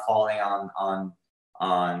is not falling on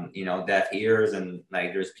deaf ears, and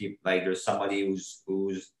like there's people, like there's somebody who's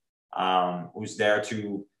there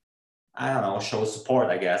to, I don't know, show support,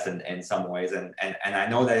 I guess, in some ways. And I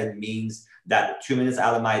know that it means that 2 minutes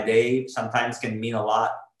out of my day sometimes can mean a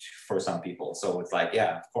lot for some people. So it's like,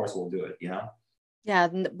 yeah, of course we'll do it, Yeah.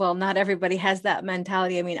 Well, not everybody has that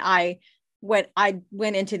mentality. I mean, I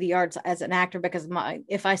went into the arts as an actor because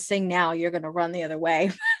if I sing now, you're going to run the other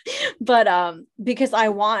way, but because I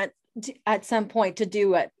want to, at some point, to do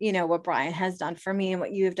what Brian has done for me and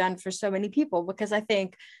what you have done for so many people, because I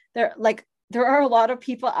think there are a lot of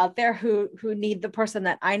people out there who need the person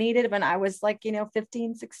that I needed when I was like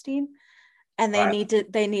 15, 16, and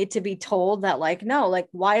they need to be told that, like, no, like,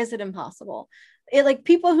 why is it impossible? Like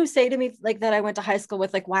people who say to me like that I went to high school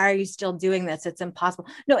with, like, why are you still doing this? It's impossible.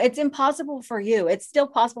 No, it's impossible for you. It's still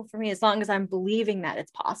possible for me, as long as I'm believing that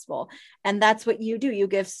it's possible. And that's what you do. You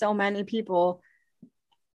give so many people,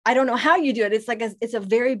 I don't know how you do it. It's like, it's a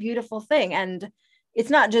very beautiful thing. And it's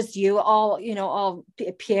not just you, all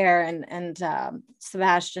Pierre and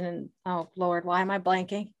Sebastian and, oh Lord, why am I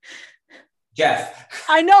blanking? Jeff.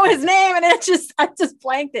 I know his name, and I just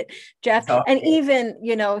blanked it. Jeff. Okay. And even,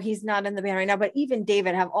 he's not in the band right now, but even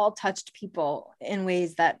David have all touched people in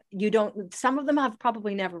ways that some of them have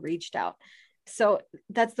probably never reached out. So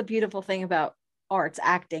that's the beautiful thing about arts,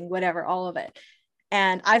 acting, whatever, all of it.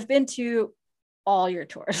 And I've been to all your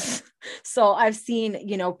tours. So I've seen,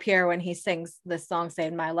 you know, Pierre, when he sings this song,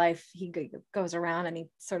 Saved My Life, he goes around and he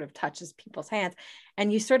sort of touches people's hands.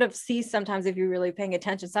 And you sort of see sometimes, if you're really paying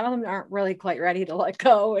attention, some of them aren't really quite ready to let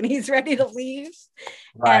go and he's ready to leave.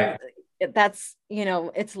 Right. And that's, you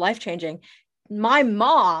know, it's life-changing. My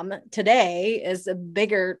mom today is a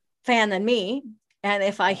bigger fan than me. And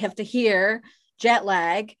if I have to hear Jet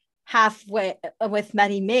Lag halfway with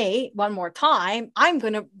Maddie May one more time, I'm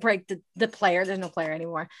going to break the player. There's no player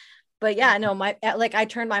anymore. But yeah, no, I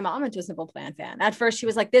turned my mom into a Simple Plan fan. At first she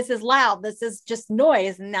was like, this is loud, this is just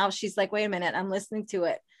noise. And now she's like, wait a minute, I'm listening to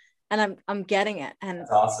it and I'm getting it. And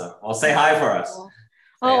that's awesome. Well, say hi for us.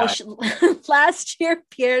 Last year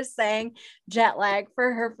Pierre sang Jet Lag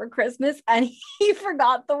for her for Christmas and he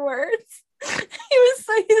forgot the words. He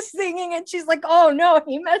was singing and she's like, oh no,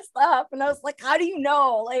 he messed up. And I was like, how do you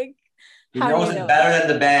know? Like, he knows it better than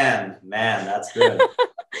the band. Man, that's good.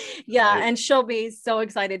 Yeah, and she'll be so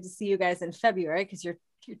excited to see you guys in February because you're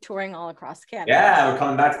touring all across Canada. Yeah, we're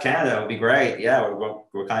coming back to Canada. It'll be great. Yeah,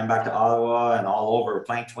 we're coming back to Ottawa and all over. We're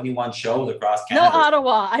playing 21 shows across Canada. No,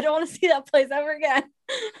 Ottawa. I don't want to see that place ever again.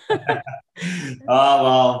 Oh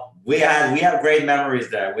well, we have great memories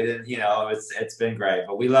there. We didn't, you know, it's been great.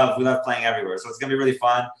 But we love playing everywhere. So it's gonna be really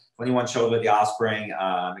fun. 21 shows with the Offspring.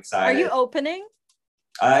 I'm excited. Are you opening?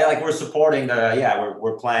 We're supporting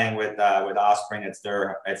we're playing with Offspring. It's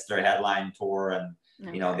their headline tour, and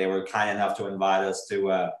you know, they were kind enough to invite us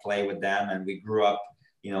to play with them, and we grew up,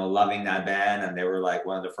 you know, loving that band, and they were like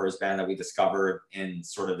one of the first bands that we discovered in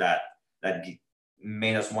sort of that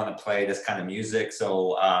made us want to play this kind of music.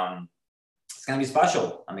 So it's gonna be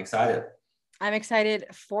special. I'm excited. I'm excited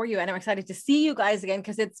for you, and I'm excited to see you guys again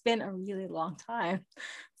because it's been a really long time.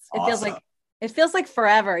 Awesome. It feels like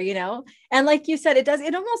forever, you know? And like you said, it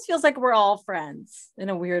almost feels like we're all friends in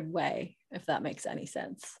a weird way, if that makes any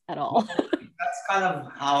sense at all. That's kind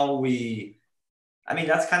of how we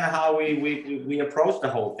approach the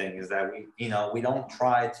whole thing, is that we don't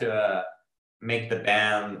try to make the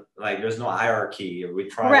band, like, there's no hierarchy. We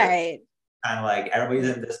try to kind of like,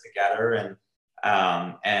 everybody's in this together.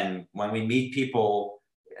 And when we meet people,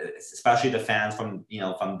 especially the fans from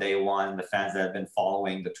day one, the fans that have been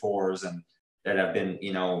following the tours and that have been,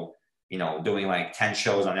 doing like 10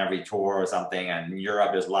 shows on every tour or something. And in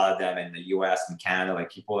Europe, there's a lot of them. In the US and Canada,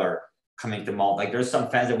 like, people are coming to like, there's some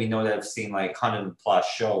fans that we know that have seen like 100+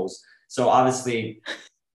 shows. So obviously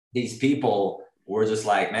these people were just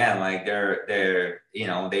like, man, like they're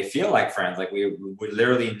they feel like friends. Like we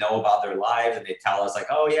literally know about their lives, and they tell us like,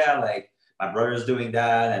 oh yeah, like my brother's doing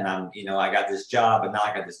that, and I'm, I got this job, and now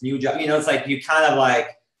I got this new job. It's like you kind of like,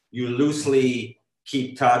 you loosely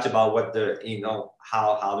keep touch about what they're,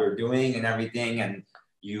 how they're doing and everything, and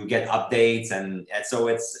you get updates, and so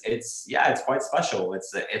it's quite special.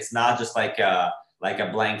 It's not just like a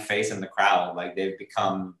blank face in the crowd. Like they've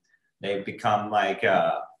become like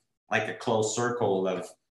a close circle of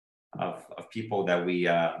people that we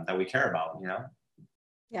care about,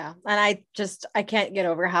 Yeah. And I can't get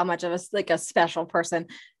over how much of a special person.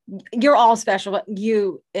 You're all special, but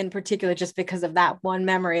you in particular, just because of that one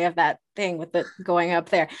memory of that thing with the going up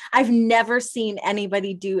there. I've never seen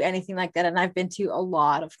anybody do anything like that. And I've been to a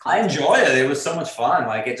lot of concerts. I enjoyed it. It was so much fun.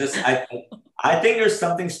 Like it just, I think there's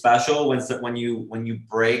something special when you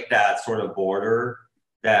break that sort of border,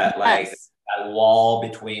 that like that wall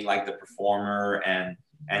between like the performer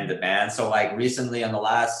and the band. So like recently, on the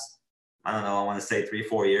last, I don't know, I want to say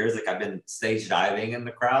 3-4 years, like I've been stage diving in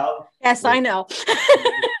the crowd. Yes, I know.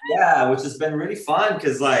 Yeah, which has been really fun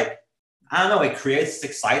because, like, I don't know, it creates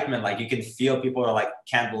excitement. Like you can feel people are like,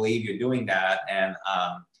 can't believe you're doing that. And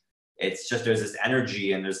it's just, there's this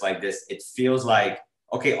energy, and there's like this, it feels like,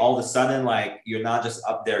 okay, all of a sudden, like you're not just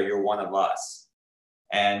up there, you're one of us.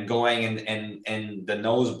 And going in the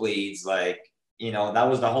nosebleeds, like, that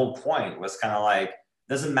was the whole point, was kind of like,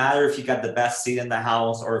 doesn't matter if you got the best seat in the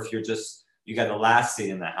house or if you got the last seat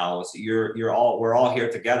in the house. We're all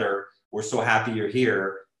here together. We're so happy you're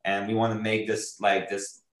here, and we want to make this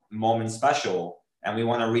moment special, and we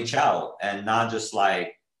want to reach out and not just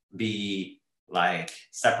like be like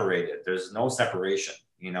separated. There's no separation.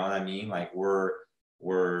 You know what I mean? Like we're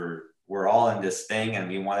all in this thing, and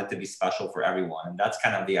we want it to be special for everyone. And that's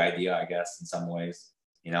kind of the idea, I guess, in some ways.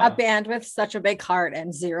 A band with such a big heart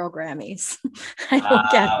and 0 Grammys. I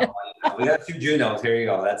don't get it. We got 2 Junos. Here you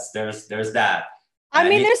go. There's that. I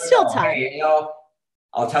mean, there's still time.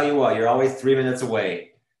 I'll tell you what, you're always 3 minutes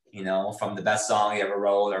away, from the best song you ever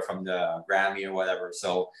wrote, or from the Grammy or whatever.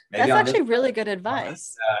 So maybe that's actually really good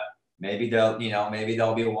advice. Maybe there'll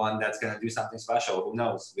be one that's going to do something special. Who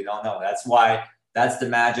knows? We don't know. That's why that's the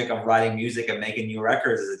magic of writing music and making new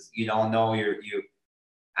records. Is you don't know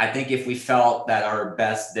I think if we felt that our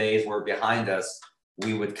best days were behind us,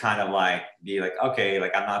 we would kind of like be like, okay,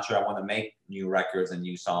 like I'm not sure I want to make new records and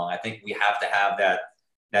new songs. I think we have to have that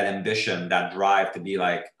ambition, that drive to be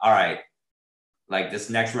like, all right, like this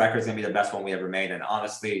next record is gonna be the best one we ever made. And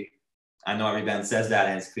honestly, I know every band says that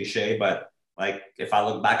and it's cliche, but like if I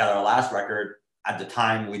look back at our last record, at the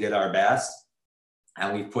time we did our best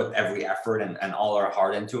and we put every effort and all our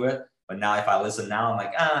heart into it. But now if I listen now, I'm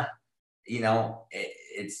like,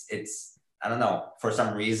 it's I don't know, for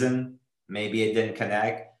some reason maybe it didn't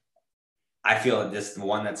connect. I feel that this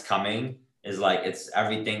one that's coming is like it's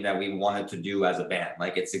everything that we wanted to do as a band.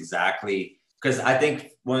 Like it's exactly, because I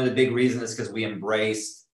think one of the big reasons is because we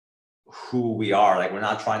embrace who we are. Like we're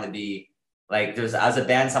not trying to be like, there's as a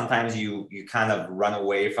band sometimes you kind of run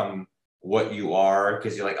away from what you are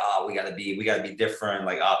because you're like, oh, we gotta be different.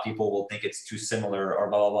 Like, oh, people will think it's too similar or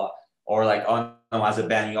blah blah blah. Or like, oh no, as a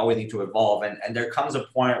band you always need to evolve. And there comes a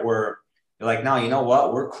point where you're like, no, you know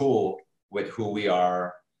what? We're cool with who we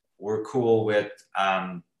are. We're cool with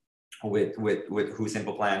who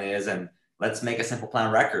Simple Plan is, and let's make a Simple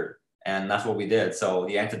Plan record. And that's what we did. So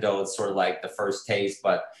the Antidote is sort of like the first taste,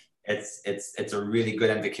 but it's a really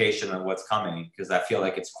good indication of what's coming because I feel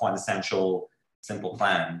like it's quintessential Simple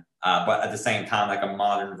Plan, but at the same time like a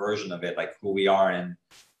modern version of it, like who we are in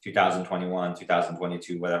 2021,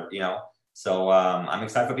 2022, whatever, you know. So I'm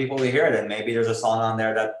excited for people to hear it, and maybe there's a song on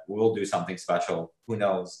there that will do something special. Who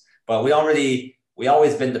knows? But we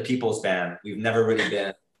always been the people's band. We've never really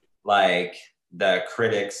been like the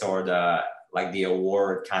critics or the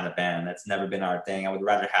award kind of band. That's never been our thing. I would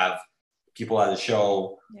rather have people at the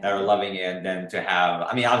show that are loving it than to have,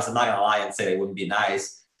 I mean, obviously I'm not gonna lie and say they wouldn't be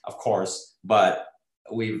nice, of course, but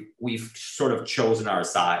we've sort of chosen our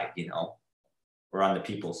side, you know. We're on the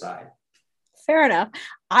people's side. Fair enough.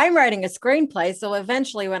 I'm writing a screenplay, so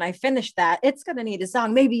eventually when I finish that, it's going to need a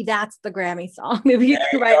song. Maybe that's the Grammy song. Maybe you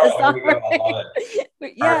can write a song. I love it.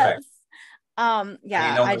 But yes.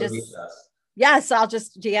 Yeah, I just yes, I'll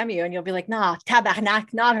just DM you and you'll be like, nah,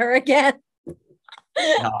 Tabarnak, not her again.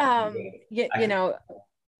 No, you know,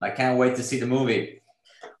 I can't wait to see the movie.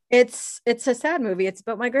 It's a sad movie. It's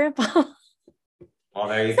about my grandpa. Well,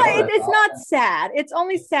 there you go. It's not sad. It's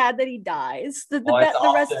only sad that he dies. The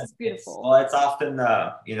rest is beautiful. It's often,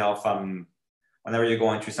 you know, from whenever you're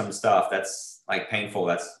going through some stuff that's like painful,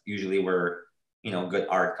 that's usually where, you know, good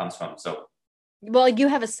art comes from. So, well, you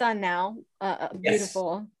have a son now, a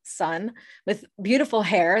beautiful son with beautiful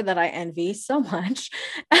hair that I envy so much.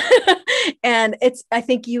 And I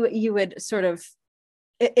think you would sort of,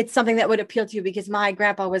 it's something that would appeal to you because my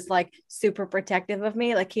grandpa was like super protective of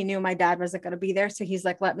me. Like he knew my dad wasn't going to be there. So he's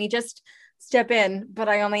like, let me just step in, but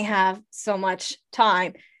I only have so much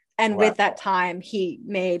time. And with that time, he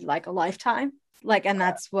made like a lifetime. Like, and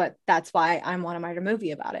that's why I want to write a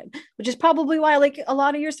movie about it, which is probably why like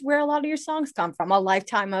where a lot of your songs come from, a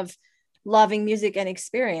lifetime of loving music and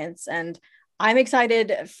experience. And I'm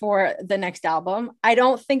excited for the next album. I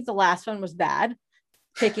don't think the last one was bad.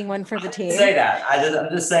 Taking one for the team. Say that. I'm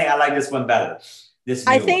just saying I like this one better.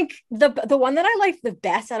 I think the one that I liked the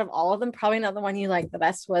best out of all of them, probably not the one you liked the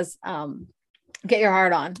best, was Get Your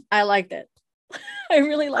Heart On. I liked it. I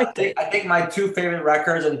really liked it. I think my two favorite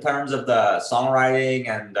records in terms of the songwriting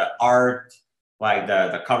and the art, like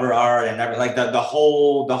the cover art and everything, like the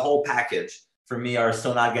whole package for me are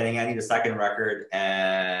Still Not Getting Any, the second record,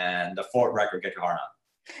 and the fourth record, Get Your Heart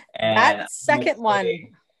On. And that second one.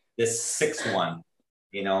 This sixth one,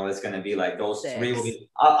 you know, it's going to be like those three will be,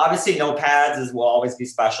 obviously No Pads will always be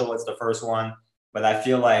special. It's the first one, but I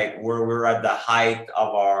feel like we're at the height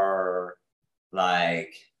of our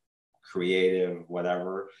like creative,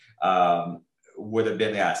 whatever, would have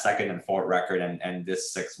been second and fourth record and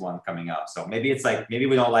this sixth one coming up. So maybe it's like, maybe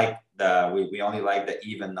we don't like we only like the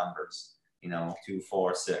even numbers, you know, 2,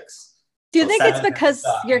 4, 6. Do you think it's because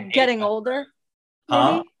you're getting older?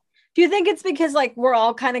 Maybe? Do you think it's because like we're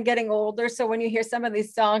all kind of getting older? So when you hear some of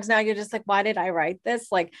these songs now, you're just like, why did I write this?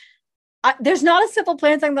 Like, there's not a Simple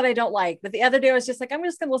Plan song that I don't like. But the other day I was just like, I'm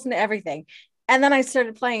just going to listen to everything. And then I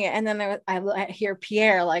started playing it. And then I hear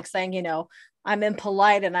Pierre like saying, you know, I'm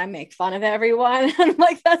impolite and I make fun of everyone. And I'm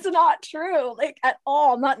like, that's not true, like at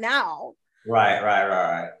all. Not now. Right.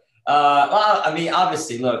 Well, I mean,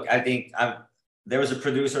 obviously, look, I think there was a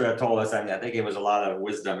producer that told us, I think it was a lot of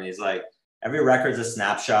wisdom. And he's like, every record's a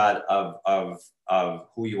snapshot of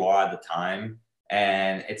who you are at the time.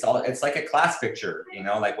 And it's like a class picture, you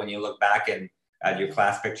know, like when you look back at your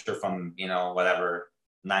class picture from, you know, whatever,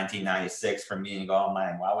 1996 from me and go, oh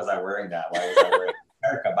man, why was I wearing that? Why was I wearing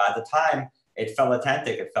America? But at the time, it felt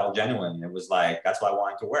authentic. It felt genuine. It was like, that's what I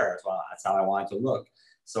wanted to wear. That's how I wanted to look.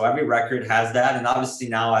 So every record has that. And obviously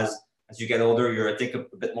now as you get older, you're, I think, a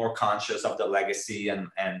bit more conscious of the legacy, and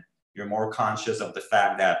you're more conscious of the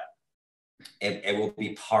fact that it will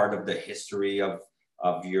be part of the history of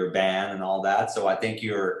your band and all that. So I think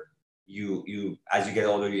you as you get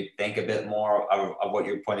older, you think a bit more of what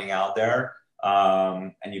you're putting out there.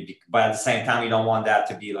 But at the same time, you don't want that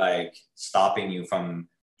to be like stopping you from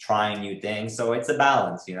trying new things. So it's a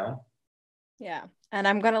balance, you know? Yeah. And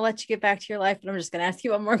I'm going to let you get back to your life, but I'm just going to ask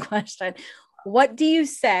you one more question. What do you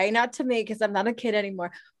say, not to me, because I'm not a kid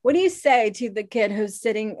anymore. What do you say to the kid who's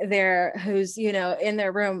sitting there, who's, you know, in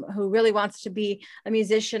their room, who really wants to be a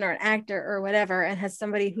musician or an actor or whatever, and has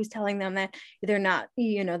somebody who's telling them that they're not,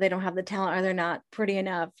 you know, they don't have the talent, or they're not pretty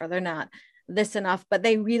enough, or they're not this enough, but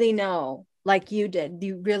they really know, like you did,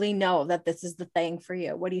 you really know that this is the thing for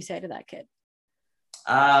you? What do you say to that kid?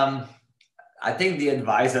 I think the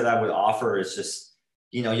advice that I would offer is just,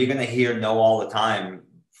 you know, you're going to hear no all the time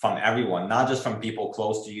from everyone, not just from people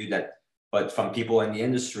close to you, but from people in the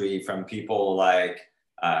industry, from people like,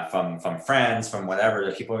 from friends, from whatever,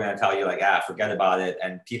 that people are going to tell you like, forget about it.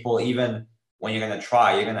 And people, even when you're going to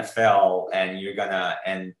try, you're going to fail, and you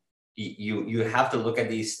have to look at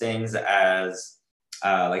these things as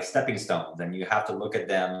like stepping stones, and you have to look at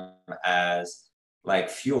them as like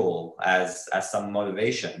fuel, as some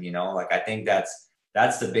motivation, you know? Like, I think that's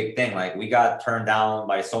the big thing. Like, we got turned down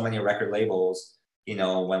by so many record labels, you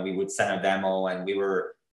know, when we would send a demo, and we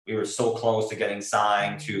were so close to getting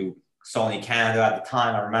signed to Sony Canada at the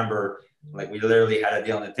time. I remember, like, we literally had a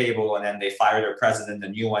deal on the table, and then they fired their president, the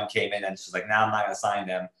new one came in, and she's like, now I'm not going to sign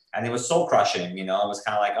them. And it was so crushing, you know? It was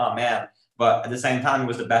kind of like, oh man. But at the same time, it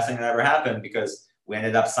was the best thing that ever happened, because we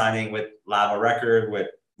ended up signing with Lava Record, with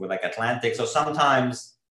like Atlantic. So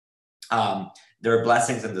sometimes there are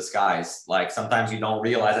blessings in disguise. Like, sometimes you don't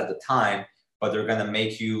realize at the time, but they're going to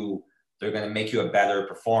make you a better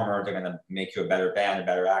performer. They're going to make you a better band, a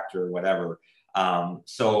better actor, whatever.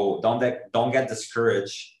 So don't get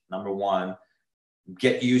discouraged. Number one,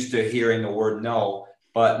 get used to hearing the word no.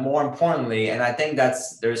 But more importantly, and I think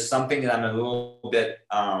there's something that I'm a little bit,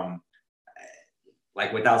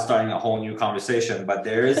 like, without starting a whole new conversation, but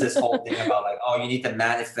there is this whole thing about like, oh, you need to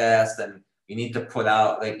manifest, and you need to put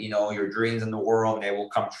out, like, you know, your dreams in the world, and they will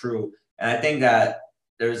come true. And I think that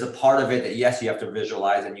there's a part of it that, yes, you have to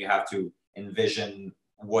visualize, and you have to envision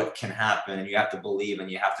what can happen, and you have to believe, and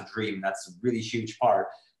you have to dream. That's a really huge part.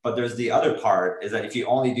 But there's the other part, is that if you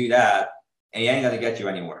only do that, it ain't gonna get you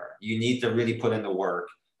anywhere. You need to really put in the work.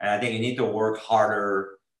 And I think you need to work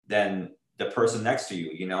harder than the person next to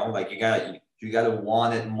you, you know? Like, you gotta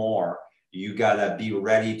want it more. You gotta be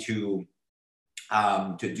ready to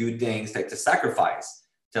do things, like to sacrifice,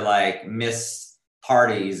 to like miss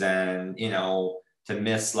parties, and, you know, to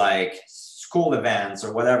miss like school events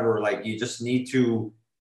or whatever. Like, you just need to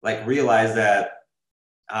like realize that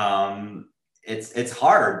it's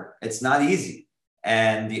hard. It's not easy.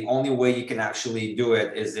 And the only way you can actually do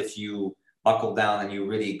it is if you buckle down and you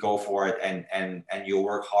really go for it, and you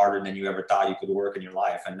work harder than you ever thought you could work in your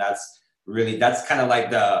life. And that's kind of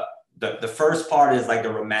like the first part is like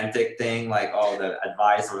the romantic thing, like, oh, the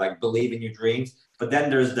advice, or like believe in your dreams. But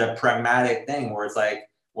then there's the pragmatic thing where it's like,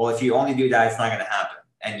 well, if you only do that, it's not going to happen.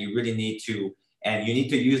 And you really need to, and you need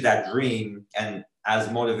to use that dream and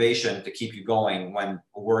as motivation to keep you going when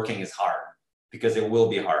working is hard, because it will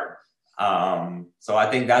be hard. So I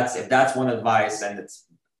think if that's one advice, and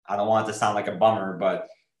I don't want it to sound like a bummer, but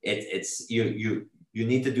it's you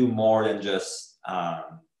need to do more than just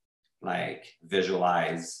like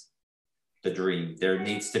visualize the dream. There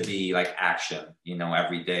needs to be like action, you know,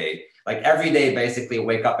 every day. Like, every day, basically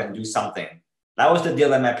wake up and do something. That was the deal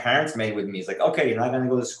that my parents made with me. It's like, okay, you're not going to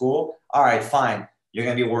go to school. All right, fine. You're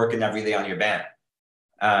going to be working every day on your band.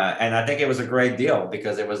 And I think it was a great deal,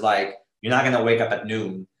 because it was like, you're not going to wake up at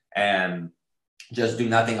noon and just do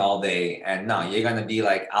nothing all day. And no, you're going to be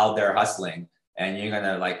like out there hustling, and you're going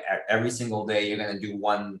to like every single day, you're going to do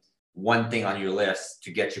one thing on your list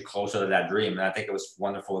to get you closer to that dream. And I think it was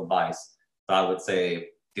wonderful advice. So I would say,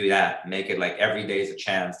 do that. Make it like every day is a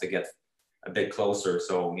chance to get a bit closer.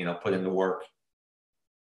 So, you know, put in the work.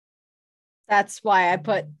 That's why I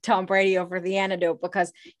put Tom Brady over The Antidote,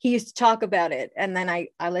 because he used to talk about it. And then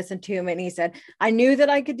I listened to him, and he said, I knew that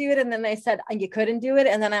I could do it. And then they said, you couldn't do it.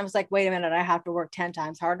 And then I was like, wait a minute, I have to work 10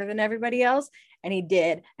 times harder than everybody else. And he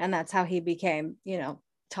did. And that's how he became, you know,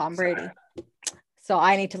 Tom Brady. So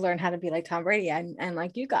I need to learn how to be like Tom Brady and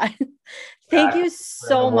like you guys. Thank you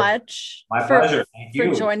so much My pleasure. Thank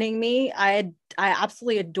you for joining me. I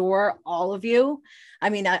absolutely adore all of you. I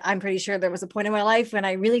mean, I'm pretty sure there was a point in my life when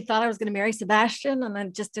I really thought I was going to marry Sebastian, and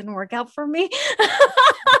it just didn't work out for me.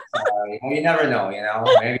 Sorry. Well, you never know,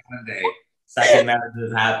 maybe one day second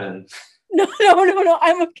marriages happen. No.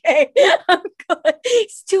 I'm okay. I'm good.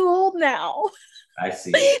 He's too old now. I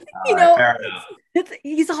see. Fair enough.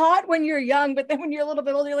 He's hot when you're young, but then when you're a little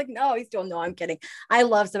bit older, you're like, no, he's still, no, I'm kidding. I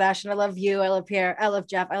love Sebastian. I love you. I love Pierre. I love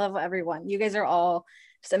Jeff. I love everyone. You guys are all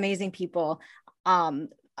just amazing people. I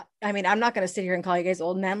mean, I'm not going to sit here and call you guys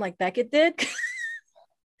old men like Beckett did.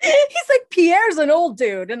 He's like, Pierre's an old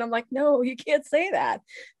dude. And I'm like, no, you can't say that.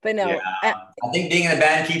 But no. Yeah. I think being in a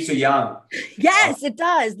band keeps you young. Yes, it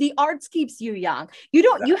does. The arts keeps you young. You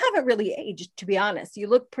haven't really aged, to be honest. You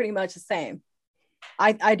look pretty much the same.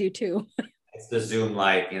 I do too. It's the Zoom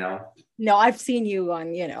light, No, I've seen you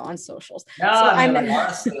on socials. No, so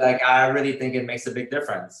honestly, I really think it makes a big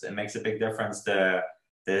difference. It makes a big difference to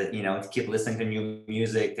keep listening to new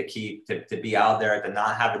music, to be out there, to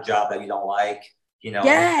not have a job that you don't like.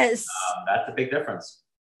 Yes, that's a big difference.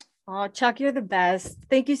 Oh, Chuck, you're the best.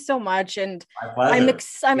 Thank you so much. And my pleasure.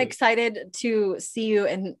 I'm excited to see you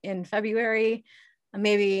in February.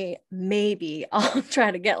 Maybe I'll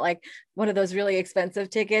try to get like one of those really expensive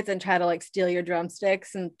tickets and try to like steal your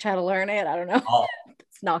drumsticks and try to learn it. I don't know. Oh.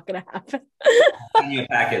 It's not going to happen. I'll send you a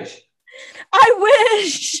package. I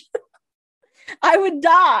wish. I would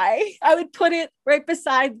die. I would put it right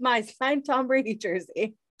beside my signed Tom Brady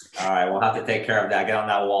jersey. All right, we'll have to take care of that. Get on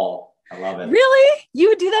that wall. I love it. Really? You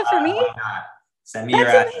would do that for me? Why not? Send me your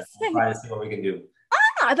address. We'll try to see what we can do.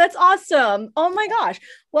 That's awesome. Oh my gosh.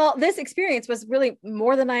 Well, this experience was really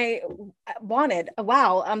more than I wanted.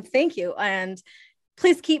 Wow. Thank you. And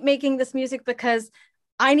please keep making this music because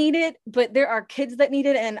I need it, but there are kids that need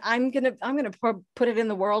it. And I'm going to put it in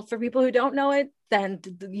the world for people who don't know it. Then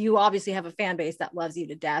you obviously have a fan base that loves you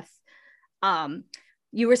to death.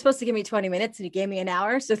 You were supposed to give me 20 minutes and you gave me an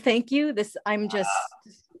hour. So thank you.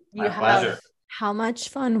 Pleasure. How much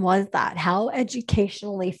fun was that? How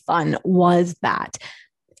educationally fun was that?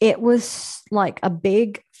 It was like a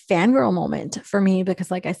big fangirl moment for me because,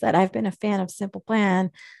 like I said, I've been a fan of Simple Plan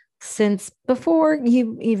since before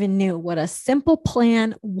you even knew what a simple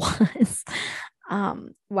plan was.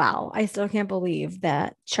 Wow. I still can't believe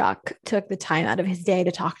that Chuck took the time out of his day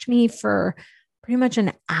to talk to me for pretty much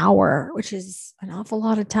an hour, which is an awful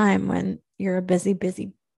lot of time when you're a busy,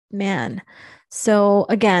 busy man. So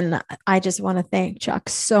again, I just want to thank Chuck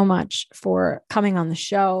so much for coming on the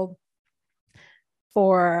show,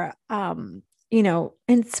 for,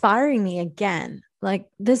 inspiring me again. Like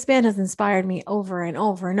this band has inspired me over and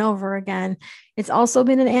over and over again. It's also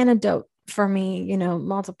been an antidote for me,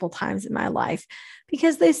 multiple times in my life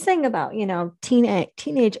because they sing about,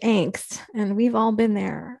 teenage angst, and we've all been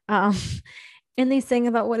there. And they sing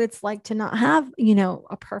about what it's like to not have,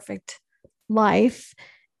 a perfect life.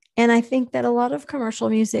 And I think that a lot of commercial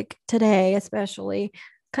music today, especially,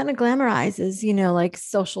 kind of glamorizes, like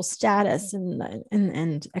social status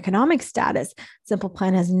and economic status. Simple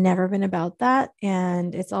Plan has never been about that.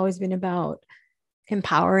 And it's always been about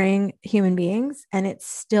empowering human beings. And it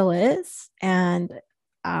still is. And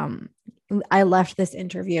I left this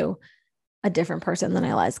interview a different person than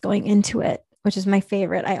I was going into it, which is my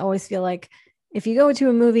favorite. I always feel like if you go to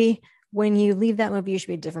a movie, when you leave that movie, you should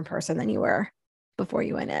be a different person than you were before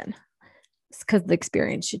you went in. It's because the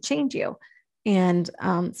experience should change you. And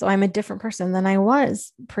so I'm a different person than I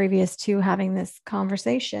was previous to having this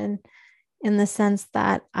conversation, in the sense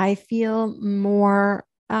that I feel more,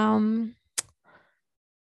 what's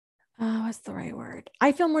the right word?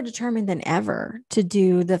 I feel more determined than ever to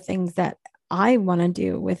do the things that I want to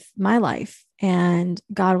do with my life. And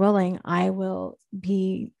God willing, I will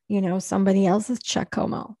be, somebody else's Chuck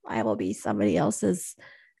Comeau. I will be somebody else's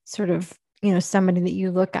sort of, somebody that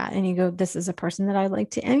you look at and you go, this is a person that I'd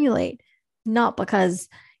like to emulate. Not because,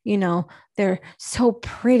 they're so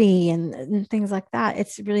pretty and things like that.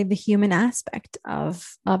 It's really the human aspect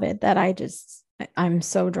of it that I'm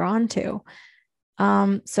so drawn to.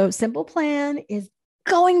 So Simple Plan is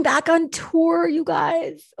going back on tour, you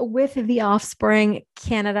guys, with The Offspring,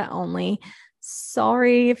 Canada only.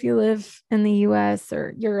 Sorry if you live in the US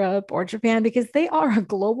or Europe or Japan, because they are a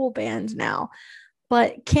global band now.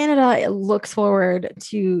 But Canada looks forward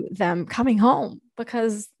to them coming home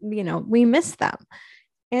because, we miss them.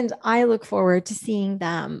 And I look forward to seeing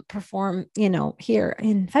them perform, here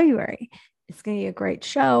in February. It's going to be a great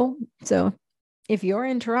show. So if you're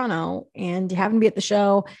in Toronto and you happen to be at the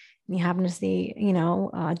show, you happen to see,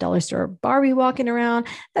 dollar store Barbie walking around,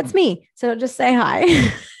 that's me. So just say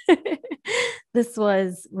hi. This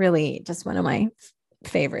was really just one of my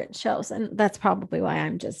favorite shows. And that's probably why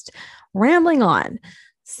I'm just rambling on.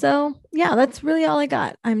 So yeah, that's really all I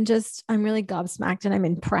got. I'm really gobsmacked and I'm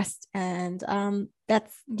impressed. And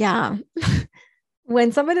yeah.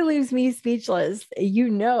 When somebody leaves me speechless,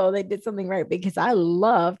 they did something right because I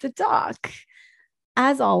love to talk.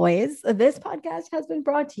 As always, this podcast has been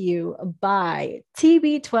brought to you by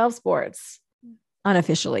TB12 Sports,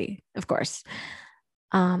 unofficially, of course.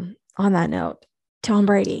 On that note, Tom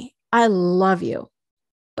Brady, I love you,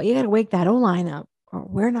 but you got to wake that O-line up or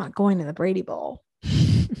we're not going to the Brady Bowl.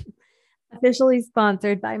 Officially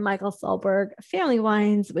sponsored by Michael Solberg Family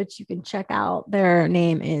Wines, which you can check out. Their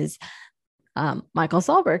name is Michael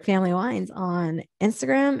Solberg Family Wines on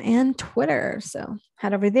Instagram and Twitter. So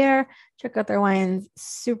head over there, check out their wines,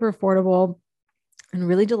 super affordable and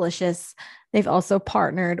really delicious. They've also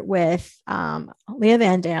partnered with Leah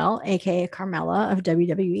Vandale, aka Carmella of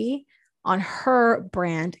WWE, on her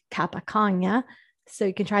brand Capacagna. So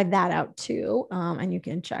you can try that out too. And you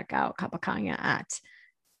can check out Capacagna at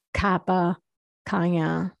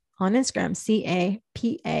Capacagna on Instagram,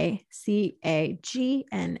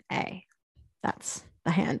 CAPACAGNA. That's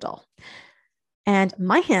the handle. And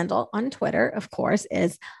my handle on Twitter, of course,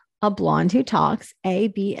 is A Blonde Who Talks,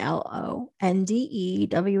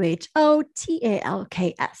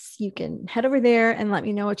 ABLONDEWHOTALKS. You can head over there and let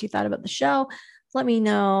me know what you thought about the show. Let me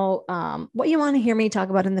know what you want to hear me talk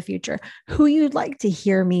about in the future, who you'd like to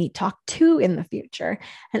hear me talk to in the future.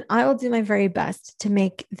 And I will do my very best to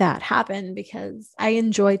make that happen because I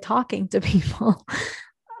enjoy talking to people.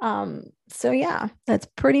 So yeah, that's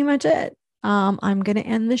pretty much it. I'm going to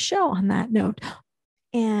end the show on that note.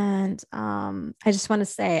 And I just want to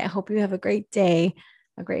say, I hope you have a great day,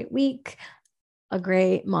 a great week, a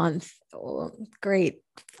great month, great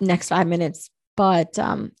next 5 minutes. But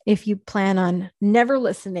if you plan on never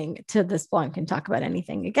listening to this blonde can talk about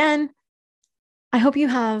anything again, I hope you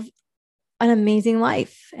have an amazing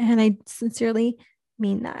life. And I sincerely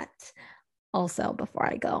mean that. Also, before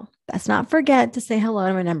I go, let's not forget to say hello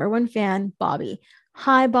to my number one fan, Bobby.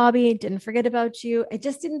 Hi, Bobby. Didn't forget about you. I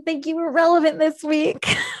just didn't think you were relevant this week.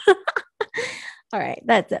 All right.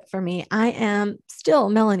 That's it for me. I am still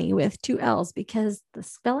Mellanie with 2 L's because the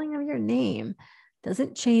spelling of your name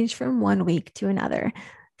doesn't change from one week to another.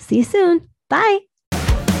 See you soon. Bye.